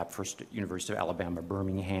Sorscher's lab, first at University of Alabama,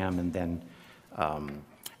 Birmingham, and then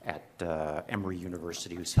at Emory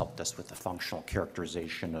University, who's helped us with the functional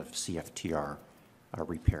characterization of CFTR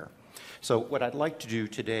repair. So what I'd like to do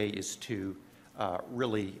today is to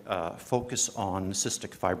really focus on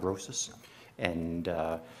cystic fibrosis. And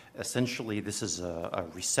essentially, this is a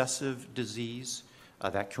recessive disease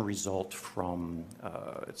that can result from,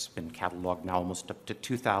 it's been cataloged now almost up to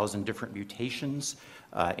 2,000 different mutations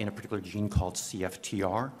in a particular gene called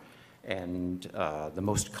CFTR. And the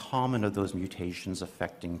most common of those mutations,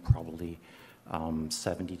 affecting probably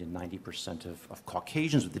 70 to 90% of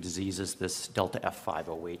Caucasians with the disease, is this delta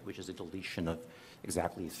F508, which is a deletion of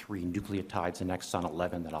exactly 3 nucleotides in exon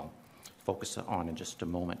 11 that I'll focus on in just a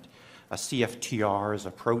moment. A CFTR is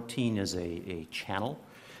a protein, is a channel,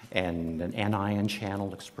 and an anion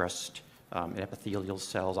channel expressed in epithelial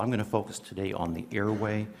cells. I'm going to focus today on the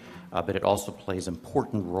airway, but it also plays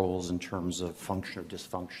important roles in terms of function or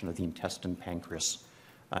dysfunction of the intestine, pancreas,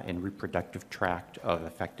 and reproductive tract of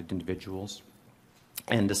affected individuals.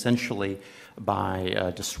 And essentially,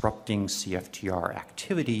 by disrupting CFTR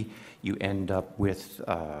activity, you end up with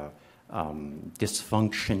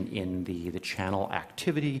dysfunction in the channel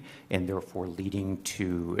activity, and therefore leading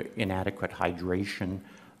to inadequate hydration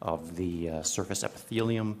of the surface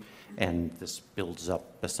epithelium, and this builds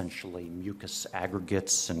up essentially mucus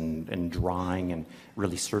aggregates and drying, and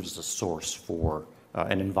really serves as a source for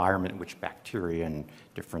an environment in which bacteria and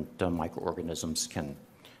different microorganisms can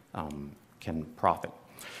profit.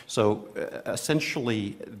 So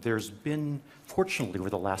essentially, there's been, fortunately, over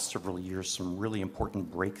the last several years, some really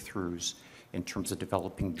important breakthroughs in terms of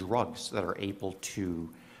developing drugs that are able to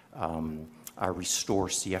restore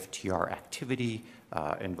CFTR activity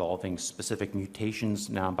involving specific mutations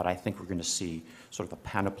now, but I think we're going to see sort of a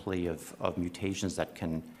panoply of mutations that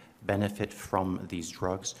can benefit from these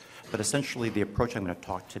drugs. But essentially, the approach I'm going to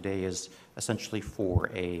talk today is essentially for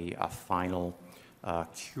a final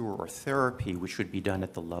cure or therapy, which would be done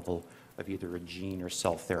at the level of either a gene or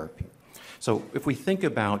cell therapy. So if we think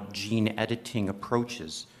about gene editing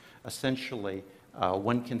approaches, essentially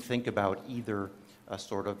one can think about either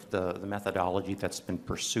sort of the methodology that's been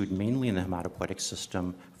pursued mainly in the hematopoietic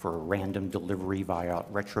system for random delivery via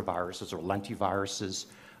retroviruses or lentiviruses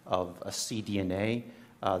of a cDNA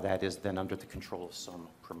that is then under the control of some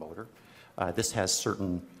promoter. This has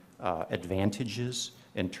certain advantages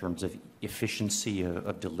in terms of efficiency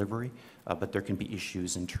of delivery, but there can be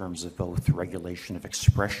issues in terms of both regulation of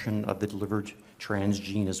expression of the delivered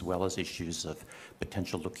transgene as well as issues of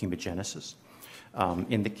potential leukemogenesis.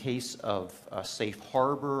 In the case of safe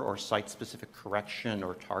harbor or site-specific correction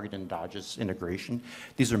or target endogenous integration,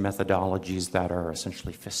 these are methodologies that are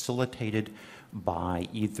essentially facilitated by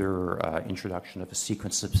either introduction of a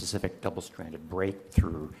sequence of specific double-stranded break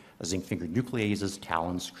through zinc finger nucleases,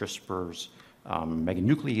 TALENs, CRISPRs,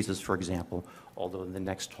 meganucleases, for example, although in the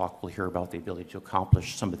next talk we'll hear about the ability to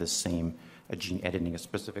accomplish some of the same gene editing,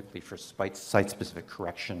 specifically for site-specific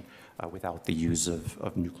correction without the use of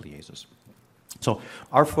nucleases. So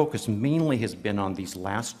our focus mainly has been on these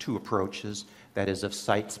last 2 approaches, that is of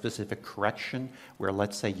site-specific correction, where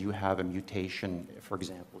let's say you have a mutation, for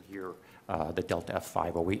example here, the delta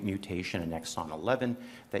F508 mutation in exon 11,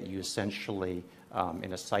 that you essentially,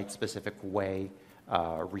 in a site-specific way,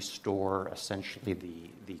 restore essentially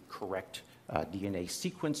the correct DNA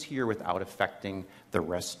sequence here without affecting the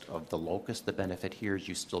rest of the locus. The benefit here is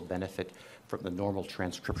you still benefit from the normal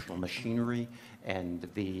transcriptional machinery and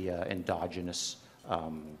the endogenous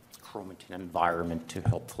chromatin environment to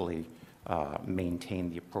helpfully maintain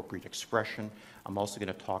the appropriate expression. I'm also going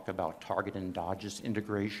to talk about target endogenous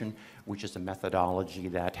integration, which is a methodology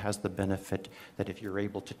that has the benefit that if you're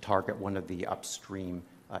able to target one of the upstream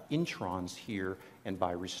introns here, and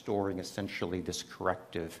by restoring essentially this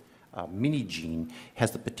corrective mini gene,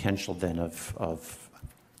 has the potential then of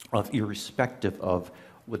irrespective of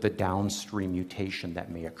with the downstream mutation that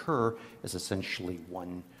may occur is essentially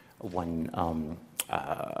one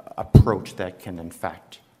approach that can, in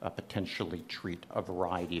fact, potentially treat a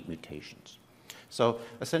variety of mutations. So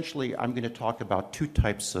essentially, I'm going to talk about two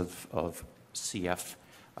types of CF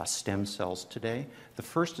stem cells today. The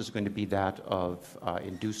first is going to be that of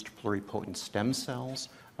induced pluripotent stem cells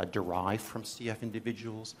derived from CF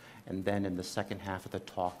individuals. And then in the second half of the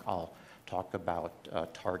talk, I'll talk about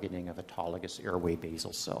targeting of autologous airway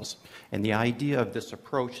basal cells. And the idea of this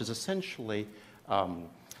approach is essentially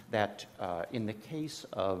that in the case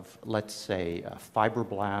of, let's say,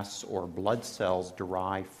 fibroblasts or blood cells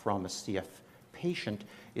derived from a CF patient,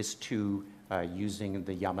 is to using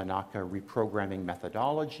the Yamanaka reprogramming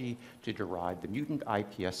methodology to derive the mutant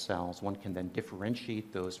iPS cells. One can then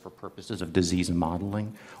differentiate those for purposes of disease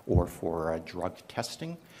modeling or for drug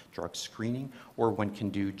testing, drug screening, or one can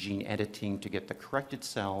do gene editing to get the corrected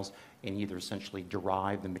cells and either essentially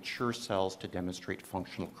derive the mature cells to demonstrate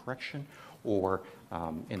functional correction, or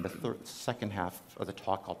in the second half of the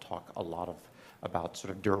talk, I'll talk a lot about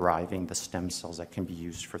sort of deriving the stem cells that can be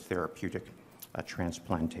used for therapeutic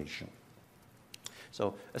transplantation.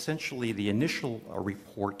 So essentially, the initial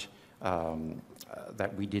report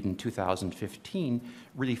that we did in 2015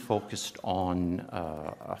 really focused on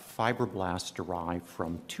a fibroblast derived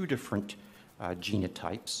from two different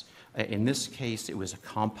genotypes. In this case, it was a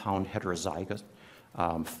compound heterozygote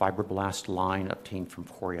fibroblast line obtained from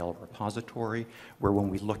Coriell repository, where when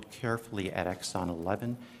we looked carefully at exon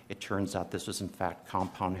 11, it turns out this was in fact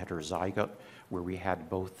compound heterozygote, where we had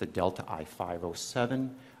both the delta I507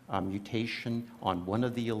 mutation on one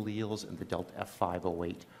of the alleles and the delta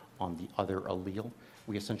F508 on the other allele.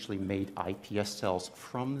 We essentially made iPS cells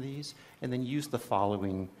from these and then used the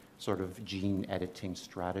following sort of gene editing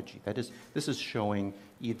strategy. That is, this is showing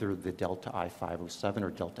either the delta I507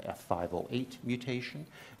 or delta F508 mutation,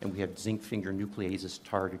 and we have zinc finger nucleases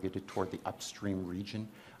targeted toward the upstream region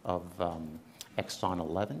of exon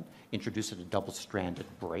 11, introduced a double-stranded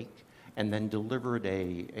break, and then delivered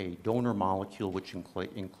a donor molecule which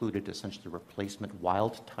included essentially replacement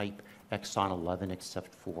wild-type exon 11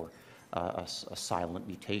 except for a silent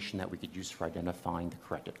mutation that we could use for identifying the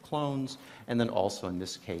corrected clones. And then also in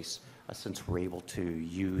this case, since we're able to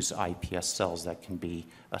use iPS cells that can be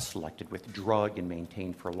selected with drug and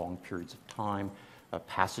maintained for long periods of time,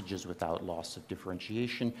 passages without loss of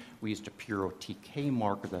differentiation, we used a pure TK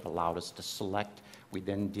marker that allowed us to select. We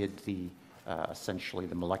then did the essentially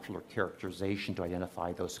the molecular characterization to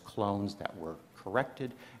identify those clones that were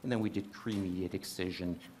corrected, and then we did CRE-mediated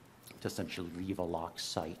excision to essentially leave a lock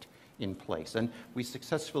site in place. And we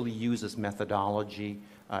successfully used this methodology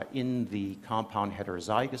in the compound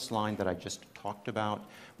heterozygous line that I just talked about,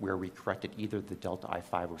 where we corrected either the delta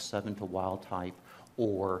I507 to wild type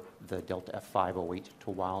or the delta F508 to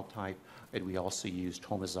wild type. And we also used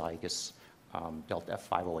homozygous delta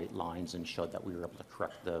F508 lines and showed that we were able to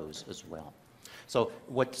correct those as well. So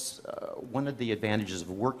what's one of the advantages of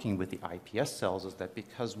working with the iPS cells is that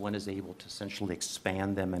because one is able to essentially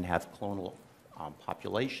expand them and have clonal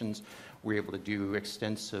populations, we're able to do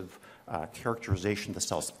extensive characterization of the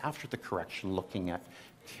cells after the correction, looking at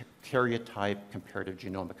karyotype, comparative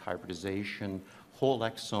genomic hybridization, whole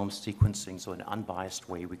exome sequencing, so in an unbiased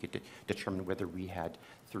way we could determine whether we had,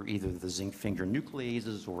 through either the zinc finger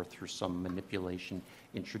nucleases or through some manipulation,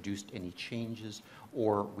 introduced any changes,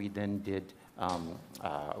 or we then did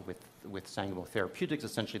with Sangamo Therapeutics,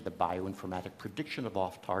 essentially the bioinformatic prediction of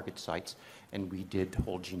off-target sites, and we did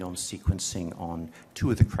whole genome sequencing on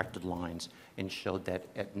two of the corrected lines and showed that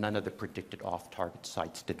at none of the predicted off-target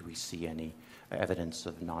sites did we see any evidence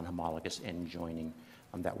of non-homologous end joining.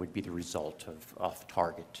 That would be the result of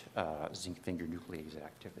off-target zinc finger nuclease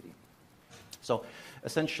activity. So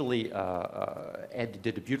essentially, Ed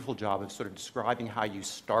did a beautiful job of sort of describing how you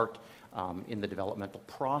start in the developmental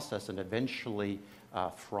process, and eventually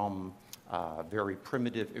from very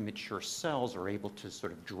primitive immature cells are able to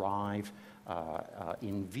sort of drive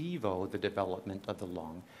in vivo the development of the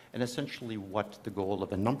lung. And essentially what the goal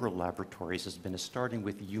of a number of laboratories has been is starting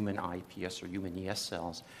with human iPS or human ES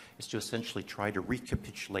cells is to essentially try to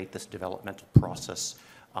recapitulate this developmental process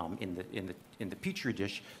in the petri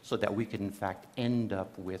dish so that we can in fact end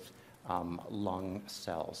up with lung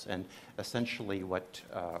cells. And essentially what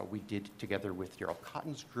we did together with Gerald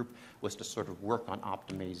Cotton's group was to sort of work on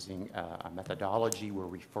optimizing a methodology where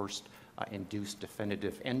we first induced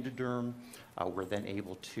definitive endoderm. We're then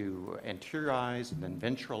able to anteriorize and then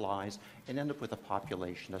ventralize and end up with a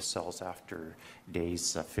population of cells after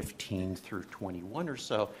days 15 through 21 or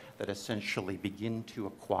so that essentially begin to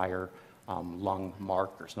acquire lung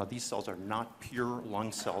markers. Now, these cells are not pure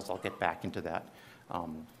lung cells. I'll get back into that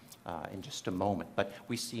in just a moment. But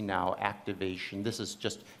we see now activation. This is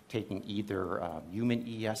just taking either human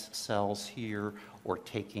ES cells here or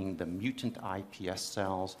taking the mutant iPS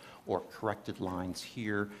cells or corrected lines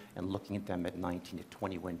here and looking at them at 19 to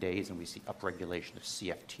 21 days, and we see upregulation of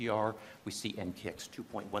CFTR. We see NKX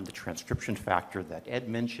 2.1, the transcription factor that Ed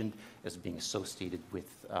mentioned, as being associated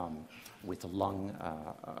with lung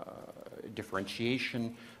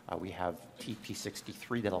differentiation. We have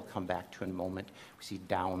TP63 that I'll come back to in a moment. We see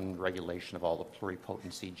down regulation of all the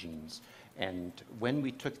pluripotency genes. And when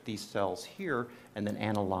we took these cells here and then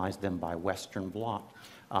analyzed them by Western blot,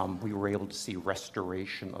 we were able to see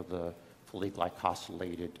restoration of the fully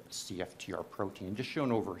glycosylated CFTR protein. And just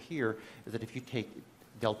shown over here is that if you take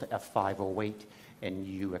delta F508 and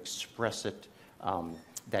you express it,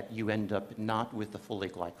 that you end up not with the fully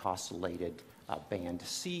glycosylated band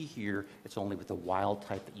C here. It's only with the wild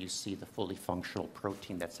type that you see the fully functional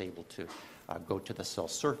protein that's able to go to the cell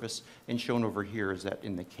surface. And shown over here is that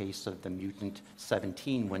in the case of the mutant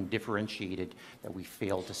 17, when differentiated, that we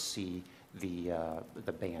fail to see the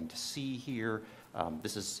band C here.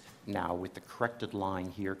 This is now with the corrected line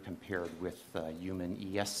here compared with human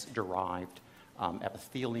ES-derived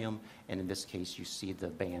epithelium, and in this case you see the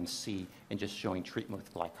band C, and just showing treatment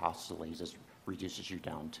with glycosylases reduces you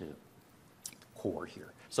down to core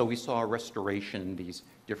here. So we saw a restoration in these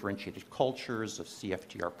differentiated cultures of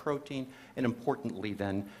CFTR protein, and importantly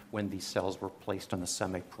then, when these cells were placed on the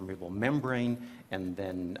semi-permeable membrane and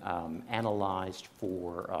then analyzed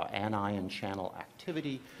for anion channel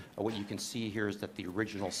activity, what you can see here is that the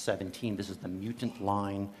original 17, this is the mutant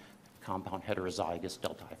line, compound heterozygous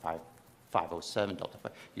delta I507 delta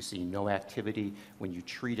 5. You see no activity. When you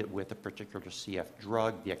treat it with a particular CF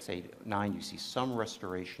drug, the X89, you see some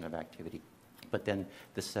restoration of activity. But then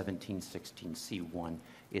the 1716C1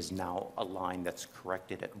 is now a line that's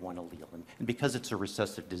corrected at one allele. And because it's a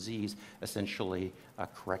recessive disease, essentially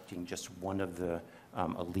correcting just one of the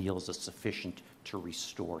alleles is sufficient to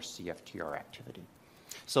restore CFTR activity.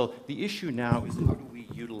 So the issue now is how do we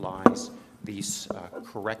utilize these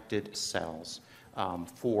corrected cells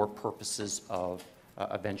for purposes of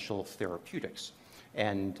eventual therapeutics.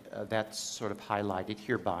 And that's sort of highlighted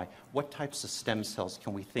here by what types of stem cells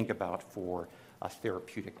can we think about for a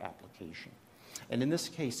therapeutic application. And in this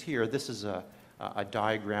case here, this is a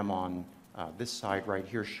diagram on this side right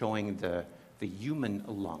here showing the human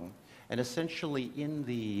lung. And essentially in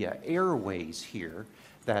the airways here,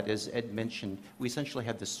 that as Ed mentioned, we essentially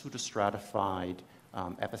have the pseudostratified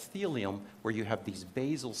epithelium where you have these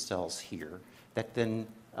basal cells here that then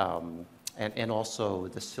and also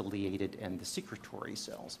the ciliated and the secretory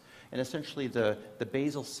cells. And essentially the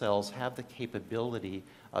basal cells have the capability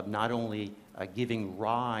of not only giving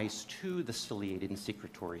rise to the ciliated and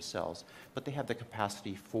secretory cells, but they have the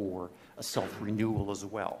capacity for a self-renewal as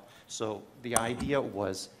well. So the idea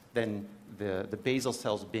was then the basal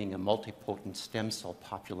cells being a multipotent stem cell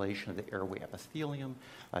population of the airway epithelium,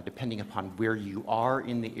 depending upon where you are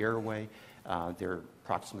in the airway, there are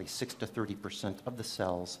approximately 6 to 30% of the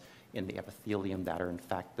cells in the epithelium that are in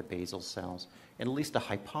fact the basal cells. And at least a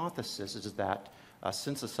hypothesis is that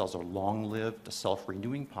since the cells are long-lived, a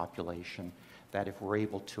self-renewing population, that if we're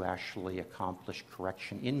able to actually accomplish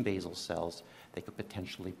correction in basal cells, they could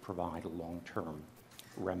potentially provide a long-term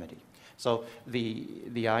remedy. So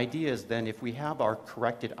the idea is then if we have our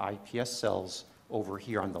corrected iPS cells over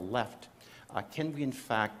here on the left, can we in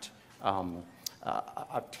fact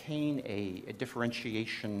obtain a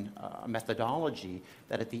differentiation methodology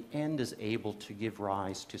that at the end is able to give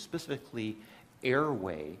rise to specifically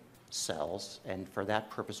airway cells, and for that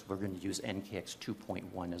purpose we're going to use NKX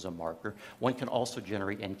 2.1 as a marker. One can also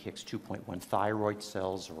generate NKX 2.1 thyroid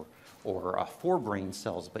cells or forebrain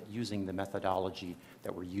cells, but using the methodology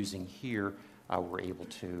that we're using here, we're able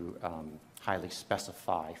to highly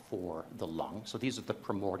specify for the lung. So these are the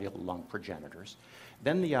primordial lung progenitors.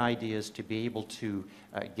 Then the idea is to be able to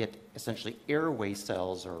get essentially airway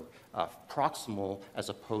cells or proximal as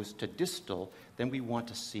opposed to distal. Then we want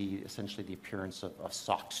to see essentially the appearance of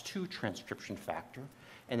SOX2 transcription factor.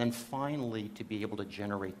 And then finally, to be able to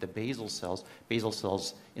generate the basal cells. Basal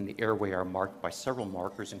cells in the airway are marked by several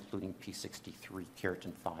markers, including P63,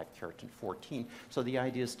 keratin 5, keratin 14. So the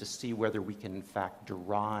idea is to see whether we can, in fact,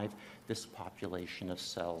 derive this population of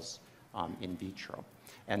cells in vitro.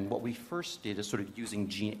 And what we first did is sort of using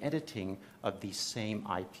gene editing of these same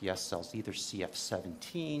iPS cells, either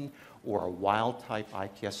CF17 or a wild-type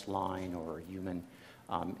iPS line or a human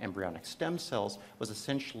embryonic stem cells, was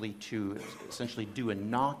essentially to do a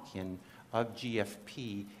knock-in of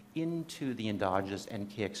GFP into the endogenous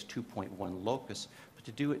NKX 2.1 locus, but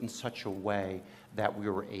to do it in such a way that we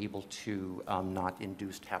were able to not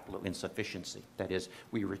induce haploinsufficiency. That is,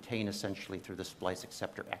 we retain essentially through the splice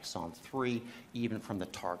acceptor exon 3, even from the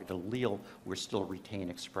target allele, we still retain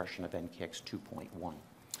expression of NKX 2.1.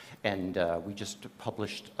 And we just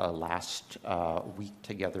published last week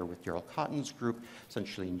together with Daryl Cotton's group,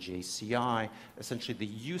 essentially in JCI, essentially the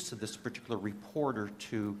use of this particular reporter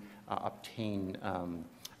to obtain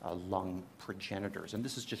lung progenitors. And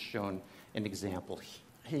this is just shown an example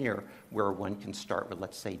here where one can start with,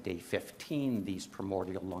 let's say, day 15, these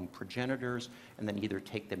primordial lung progenitors, and then either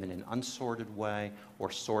take them in an unsorted way or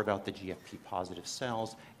sort out the GFP-positive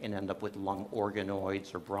cells and end up with lung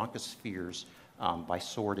organoids or bronchospheres by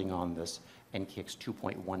sorting on this NKX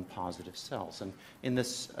 2.1 positive cells. And in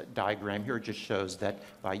this diagram here, it just shows that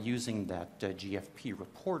by using that GFP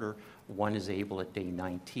reporter, one is able at day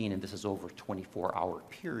 19, and this is over a 24-hour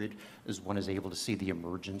period, is one is able to see the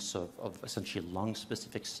emergence of essentially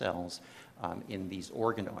lung-specific cells in these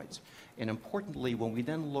organoids. And importantly, when we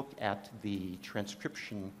then look at the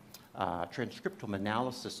transcriptome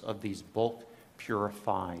analysis of these bulk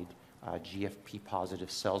purified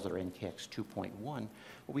GFP-positive cells that are NKX 2.1,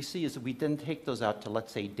 what we see is that we then take those out to,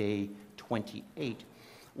 let's say, day 28.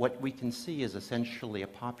 What we can see is essentially a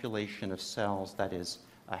population of cells that is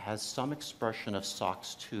has some expression of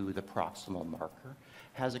SOX2, the proximal marker,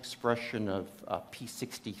 has expression of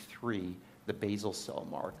P63, the basal cell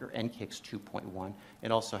marker, NKX 2.1,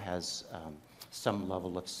 and also has some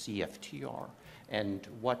level of CFTR. And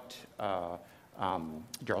what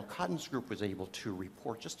Daryl Cotton's group was able to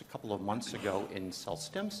report just a couple of months ago in Cell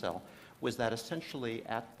Stem Cell was that essentially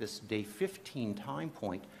at this day 15 time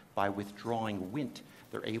point, by withdrawing Wnt,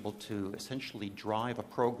 they're able to essentially drive a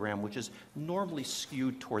program which is normally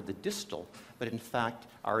skewed toward the distal, but in fact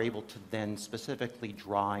are able to then specifically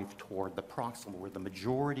drive toward the proximal, where the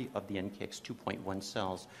majority of the NKX 2.1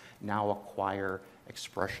 cells now acquire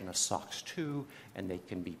expression of SOX2, and they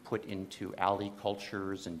can be put into alley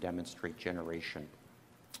cultures and demonstrate generation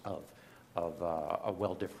of a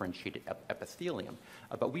well-differentiated epithelium.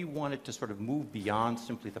 But we wanted to sort of move beyond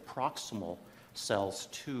simply the proximal cells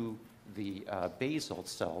to the basal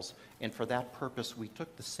cells, and for that purpose we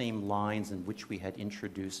took the same lines in which we had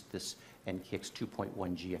introduced this NKX 2.1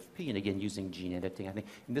 GFP, and again using gene editing. I think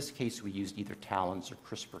in this case we used either TALENs or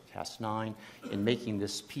CRISPR-Cas9. In making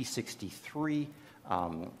this P63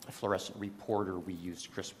 fluorescent reporter, we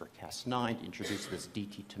used CRISPR-Cas9 to introduce this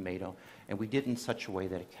DT tomato, and we did in such a way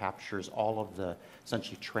that it captures all of the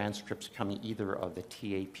essentially transcripts coming either of the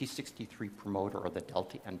TA P63 promoter or the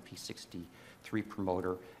delta NP63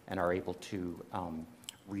 promoter, and are able to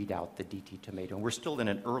read out the DT tomato. And we're still in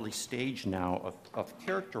an early stage now of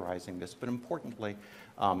characterizing this, but importantly,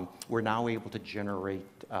 we're now able to generate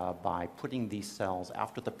by putting these cells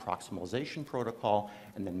after the proximalization protocol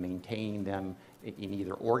and then maintaining them in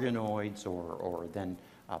either organoids or then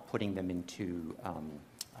putting them into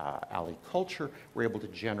alley culture. We're able to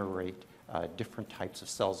generate different types of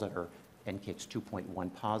cells that are NKX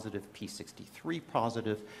 2.1 positive, P63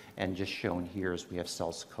 positive, and just shown here is we have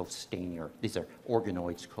cells co-staining, or these are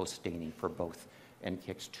organoids co-staining for both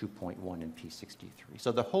NKX 2.1 and P63.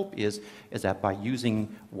 So the hope is that by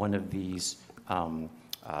using one of these, and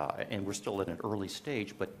we're still at an early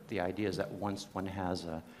stage, but the idea is that once one has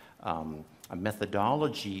a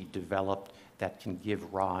methodology developed that can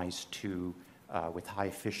give rise to, with high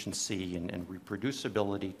efficiency and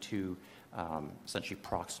reproducibility to essentially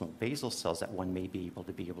proximal basal cells, that one may be able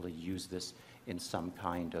to use this in some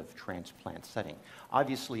kind of transplant setting.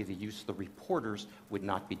 Obviously, the use of the reporters would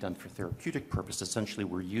not be done for therapeutic purposes. Essentially,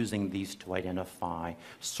 we're using these to identify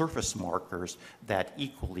surface markers that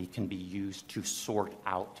equally can be used to sort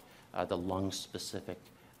out the lung-specific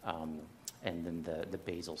and then the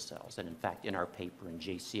basal cells. And in fact, in our paper in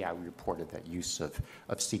JCI, we reported that use of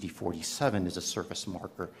CD47 is a surface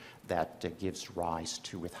marker that gives rise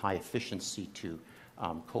to, with high efficiency, to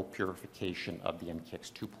co-purification of the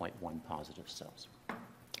NKX 2.1 positive cells.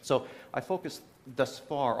 So I focused thus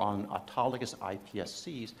far on autologous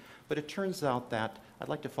iPSCs, but it turns out that I'd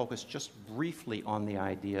like to focus just briefly on the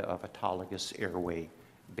idea of autologous airway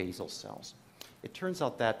basal cells. It turns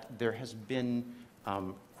out that there has been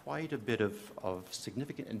quite a bit of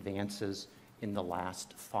significant advances in the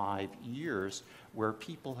last 5 years, where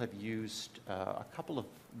people have used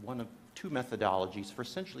one of two methodologies for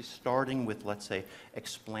essentially starting with, let's say,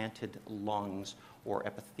 explanted lungs or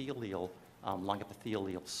epithelial, lung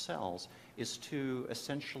epithelial cells, is to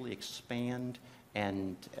essentially expand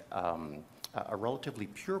and a relatively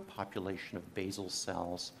pure population of basal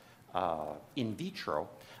cells in vitro,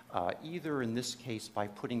 either in this case by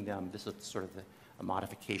putting them, this is sort of a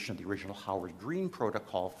modification of the original Howard Green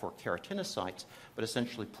protocol for keratinocytes, but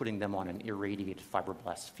essentially putting them on an irradiated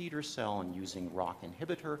fibroblast feeder cell and using ROCK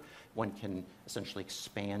inhibitor, one can essentially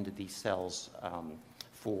expand these cells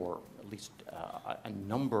for at least a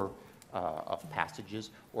number of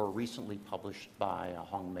passages, or recently published by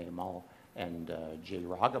Hongmei Mao and Jay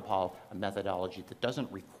Ragapal, a methodology that doesn't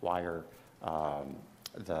require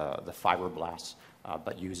the fibroblasts,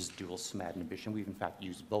 but uses dual SMAD inhibition. We've in fact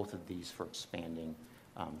used both of these for expanding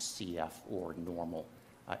CF or normal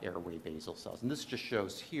airway basal cells. And this just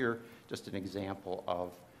shows here just an example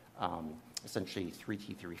of essentially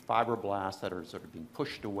 3T3 fibroblasts that are sort of being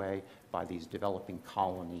pushed away by these developing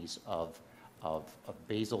colonies of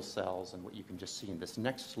basal cells. And what you can just see in this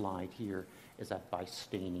next slide here is that by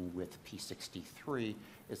staining with P63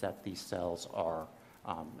 is that these cells are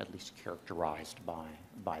at least characterized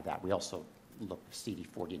by that. We also look at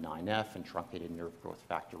CD49F and truncated nerve growth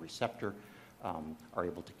factor receptor are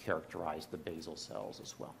able to characterize the basal cells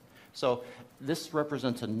as well. So this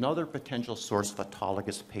represents another potential source of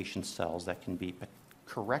autologous patient cells that can be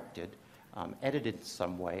corrected, edited in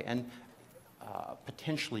some way, and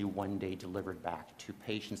potentially one day delivered back to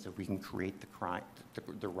patients if we can create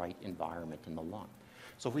the right environment in the lung.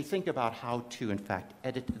 So if we think about how to, in fact,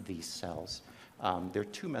 edit these cells, there are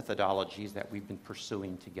two methodologies that we've been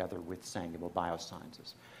pursuing together with Sangamo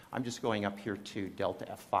Biosciences. I'm just going up here to delta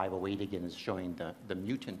F508 again, is showing the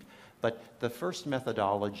mutant. But the first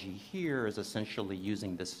methodology here is essentially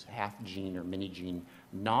using this half-gene or mini-gene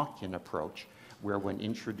knock-in approach, where one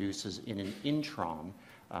introduces in an intron,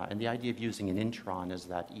 and the idea of using an intron is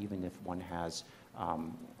that even if one has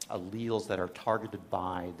alleles that are targeted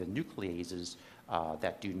by the nucleases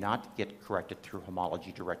that do not get corrected through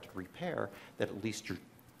homology-directed repair, that at least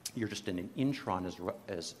you're just in an intron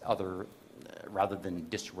as other, rather than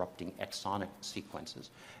disrupting exonic sequences,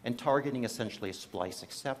 and targeting essentially a splice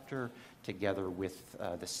acceptor together with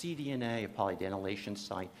the cDNA, a polyadenylation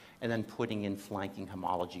site, and then putting in flanking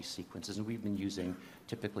homology sequences. And we've been using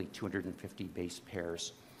typically 250 base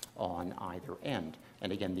pairs on either end.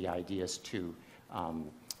 And again, the idea is to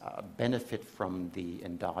benefit from the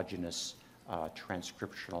endogenous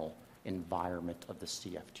transcriptional environment of the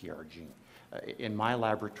CFTR gene. In my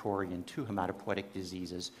laboratory, in 2 hematopoietic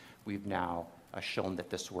diseases, we've now shown that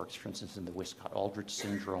this works. For instance, in the Wiskott-Aldrich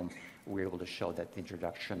syndrome, we were able to show that the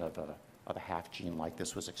introduction of a half gene like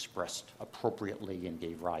this was expressed appropriately and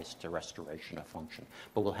gave rise to restoration of function.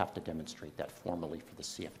 But we'll have to demonstrate that formally for the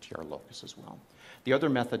CFTR locus as well. The other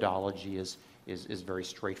methodology is very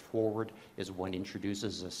straightforward, is one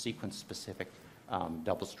introduces a sequence-specific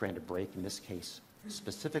double-stranded break, in this case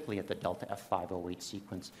specifically at the delta F508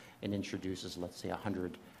 sequence, and introduces, let's say,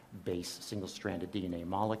 100 base single-stranded DNA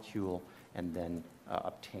molecule, and then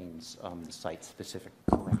obtains the site-specific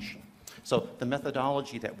correction. So the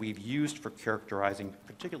methodology that we've used for characterizing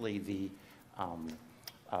particularly the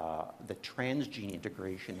transgene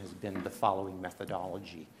integration has been the following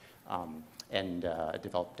methodology, and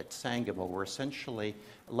developed at Sangamo, where essentially,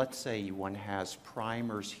 let's say one has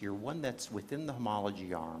primers here, one that's within the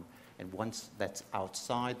homology arm and one that's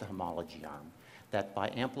outside the homology arm, that by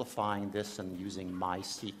amplifying this and using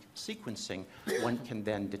MySeq sequencing, one can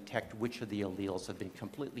then detect which of the alleles have been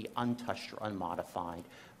completely untouched or unmodified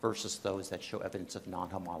versus those that show evidence of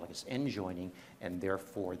non-homologous end joining, and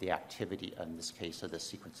therefore the activity, in this case, of the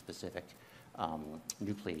sequence-specific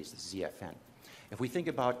nuclease, the ZFN. If we think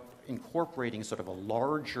about incorporating sort of a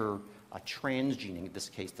larger transgene, in this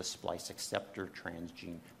case the splice acceptor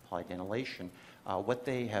transgene polyadenylation, what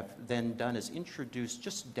they have then done is introduce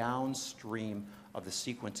just downstream of the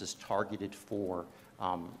sequences targeted for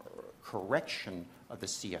correction of the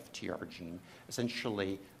CFTR gene,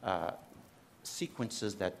 essentially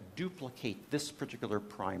sequences that duplicate this particular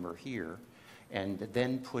primer here, and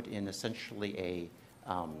then put in essentially a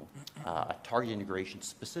target integration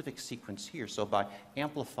specific sequence here. So by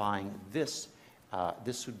amplifying this,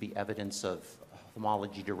 this would be evidence of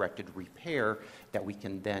homology-directed repair that we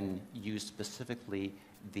can then use specifically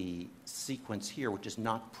the sequence here, which is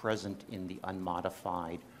not present in the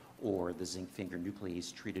unmodified or the zinc finger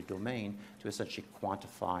nuclease treated domain, to essentially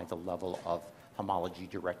quantify the level of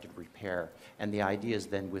homology-directed repair. And the idea is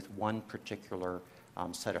then with one particular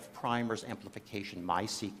set of primers, amplification,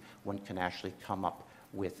 MySeq, one can actually come up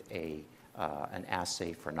with an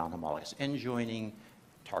assay for non-homologous end joining,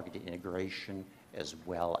 targeted integration, as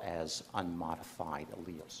well as unmodified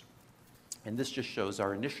alleles. And this just shows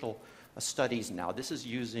our initial studies now. This is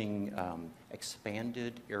using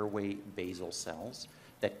expanded airway basal cells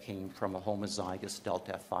that came from a homozygous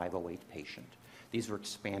delta F508 patient. These were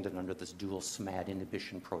expanded under this dual SMAD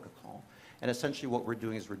inhibition protocol. And essentially what we're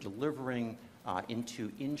doing is we're delivering into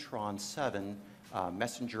intron 7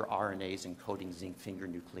 messenger RNAs encoding zinc finger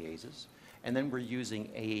nucleases. And then we're using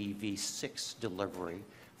AAV6 delivery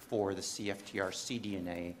for the CFTR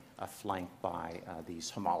cDNA flanked by these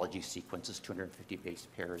homology sequences, 250 base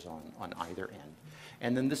pairs on either end.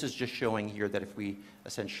 And then this is just showing here that if we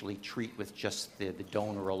essentially treat with just the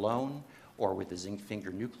donor alone or with the zinc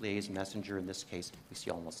finger nuclease messenger, in this case, we see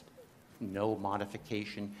almost no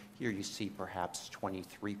modification. Here you see perhaps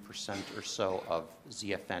 23% or so of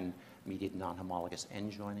ZFN-mediated non-homologous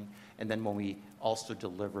end joining. And then when we also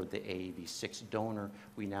deliver the AAV6 donor,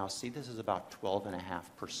 we now see this is about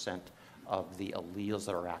 12.5% of the alleles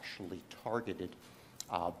that are actually targeted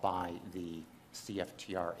by the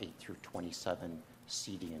CFTR 8 through 27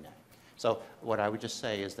 cDNA. So what I would just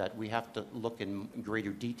say is that we have to look in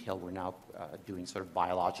greater detail. We're now doing sort of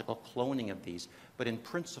biological cloning of these, but in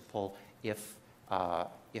principle, if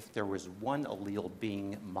there was one allele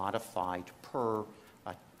being modified per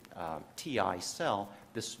TI cell,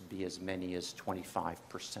 this would be as many as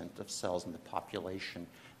 25% of cells in the population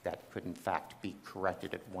that could in fact be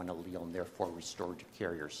corrected at one allele and therefore restored to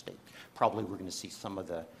carrier state. Probably we're going to see some of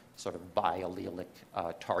the sort of biallelic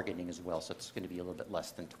targeting as well, so it's going to be a little bit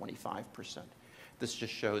less than 25%. This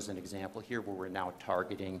just shows an example here where we're now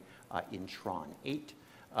targeting intron 8,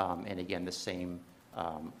 and again the same,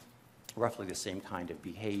 roughly the same kind of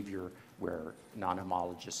behavior where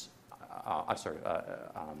non-homologous,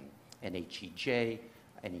 NHEJ,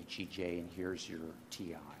 and here's your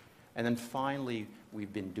TI. And then finally,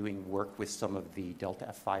 we've been doing work with some of the delta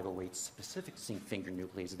F508 specific zinc finger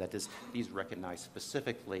nucleases. That is, these recognize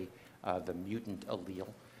specifically the mutant allele.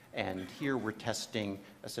 And here we're testing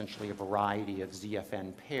essentially a variety of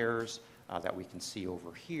ZFN pairs that we can see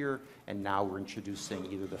over here. And now we're introducing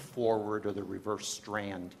either the forward or the reverse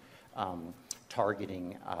strand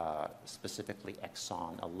targeting specifically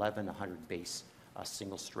exon 11, 100 base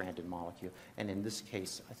single-stranded molecule. And in this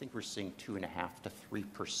case, I think we're seeing 2.5 to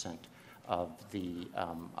 3% of the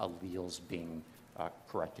alleles being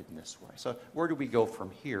corrected in this way. So where do we go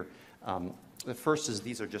from here? The first is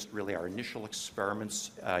these are just really our initial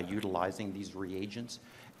experiments utilizing these reagents.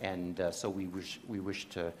 And so we wish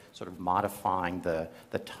to sort of modifying the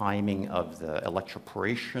timing of the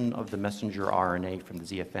electroporation of the messenger RNA from the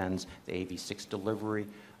ZFNs, the AV6 delivery,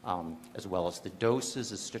 as well as the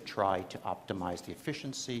doses, is to try to optimize the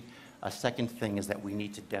efficiency. A second thing is that we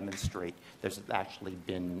need to demonstrate there's actually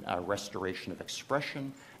been a restoration of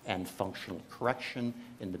expression and functional correction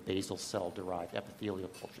in the basal cell-derived epithelial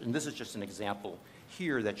culture. And this is just an example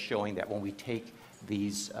here that's showing that when we take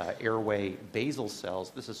these airway basal cells,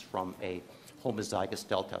 this is from a homozygous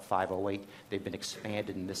delta 508. They've been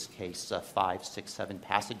expanded, in this case, 5, 6, 7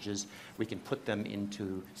 passages. We can put them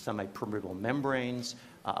into semi-permeable membranes,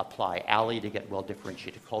 apply ALI to get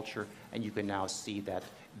well-differentiated culture, and you can now see that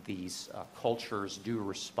these cultures do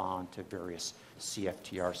respond to various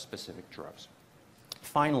CFTR-specific drugs.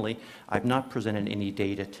 Finally, I've not presented any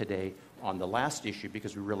data today on the last issue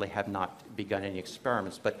because we really have not begun any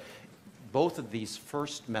experiments, but both of these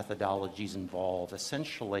first methodologies involve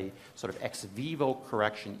essentially sort of ex vivo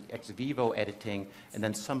correction, ex vivo editing, and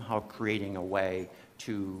then somehow creating a way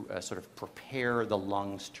to sort of prepare the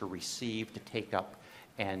lungs to receive, to take up,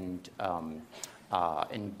 and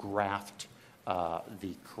graft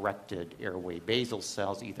the corrected airway basal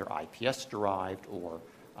cells, either iPS-derived or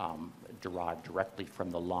derived directly from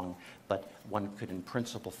the lung. But one could, in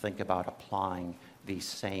principle, think about applying these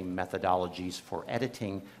same methodologies for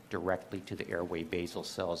editing directly to the airway basal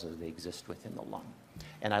cells as they exist within the lung.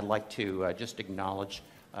 And I'd like to just acknowledge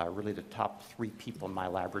really the top 3 people in my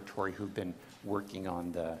laboratory who've been working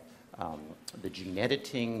on the gene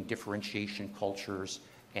editing, differentiation cultures,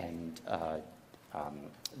 and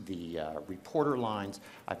the reporter lines.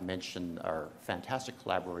 I've mentioned our fantastic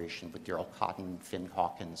collaboration with Daryl Cotton, Finn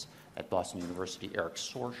Hawkins at Boston University, Eric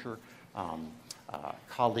Sorscher.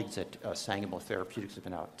 Colleagues at Sangamo Therapeutics have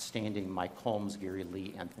been outstanding, Mike Holmes, Gary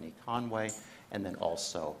Lee, Anthony Conway, and then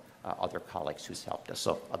also other colleagues who's helped us.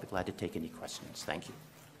 So I'll be glad to take any questions. Thank you.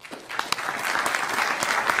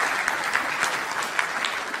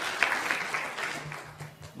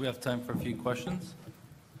 We have time for a few questions.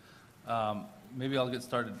 Maybe I'll get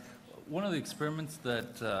started. One of the experiments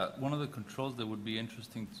that, one of the controls that would be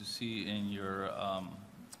interesting to see in your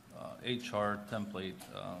HR template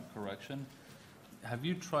correction, have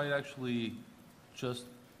you tried actually just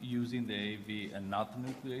using the AAV and not the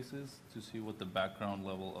nucleases to see what the background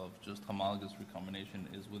level of just homologous recombination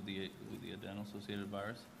is with the adeno-associated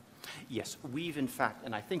virus? Yes, we've in fact,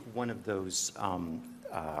 and I think one of those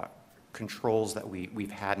controls that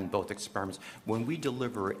we've had in both experiments, when we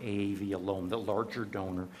deliver AAV alone, the larger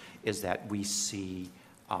donor is that we see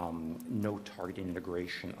no target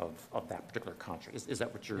integration of that particular construct. Is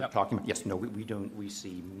that what you're Yep. talking about? Yes, no, we don't, we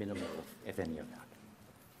see minimal, if any of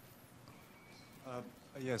that.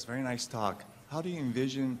 Yes, very nice talk. How do you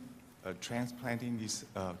envision transplanting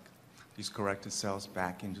these corrected cells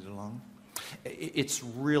back into the lung? It's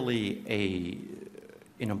really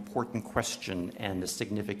an important question and a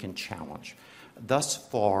significant challenge. Thus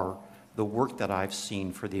far, the work that I've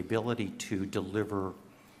seen for the ability to deliver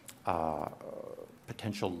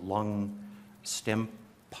potential lung stem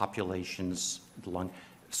populations, lung,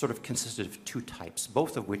 sort of consisted of two types,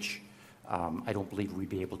 both of which I don't believe we'd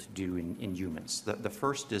be able to do in humans. The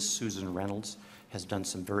first is Susan Reynolds has done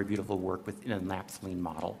some very beautiful work within a naphthalene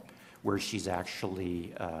model, where she's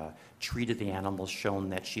actually treated the animals, shown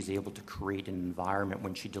that she's able to create an environment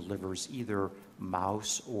when she delivers either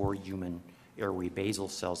mouse or human airway basal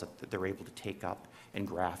cells that they're able to take up and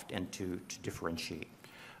graft and to differentiate.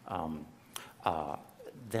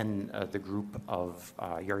 Then the group of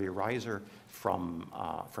Yari Reiser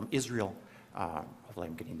from Israel, hopefully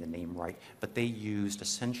I'm getting the name right, but they used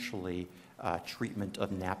essentially treatment of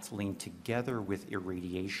naphthalene together with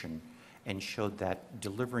irradiation and showed that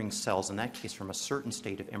delivering cells, in that case from a certain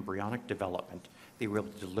state of embryonic development, they were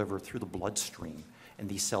able to deliver through the bloodstream, and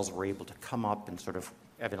these cells were able to come up and sort of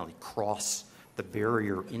evidently cross the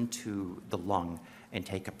barrier into the lung and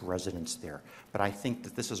take up residence there. But I think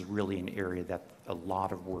that this is really an area that a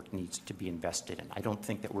lot of work needs to be invested in. I don't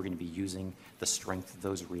think that we're going to be using the strength of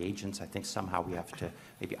those reagents. I think somehow we have to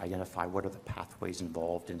maybe identify what are the pathways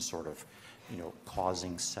involved in sort of,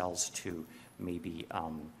 causing cells to maybe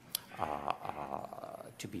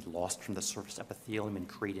to be lost from the surface epithelium and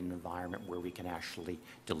create an environment where we can actually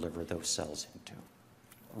deliver those cells into.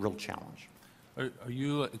 Real challenge. Are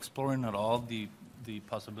you exploring at all the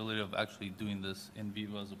possibility of actually doing this in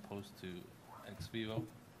vivo as opposed to ex vivo?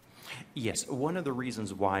 Yes, one of the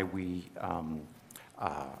reasons why we,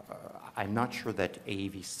 I'm not sure that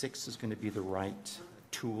AAV6 is going to be the right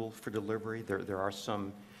tool for delivery. There are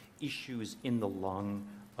some issues in the lung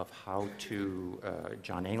of how to,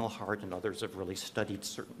 John Engelhardt and others have really studied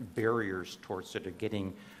certain barriers towards sort of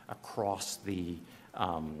getting across the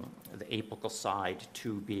apical side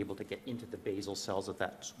to be able to get into the basal cells if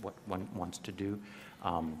that's what one wants to do.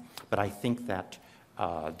 But I think that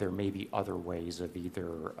there may be other ways of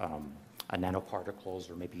either nanoparticles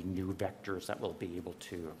or maybe new vectors that we'll be able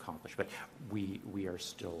to accomplish. But we are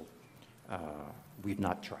still, we've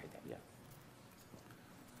not tried that yet.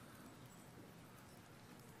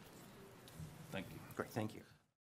 Thank you. Great, thank you.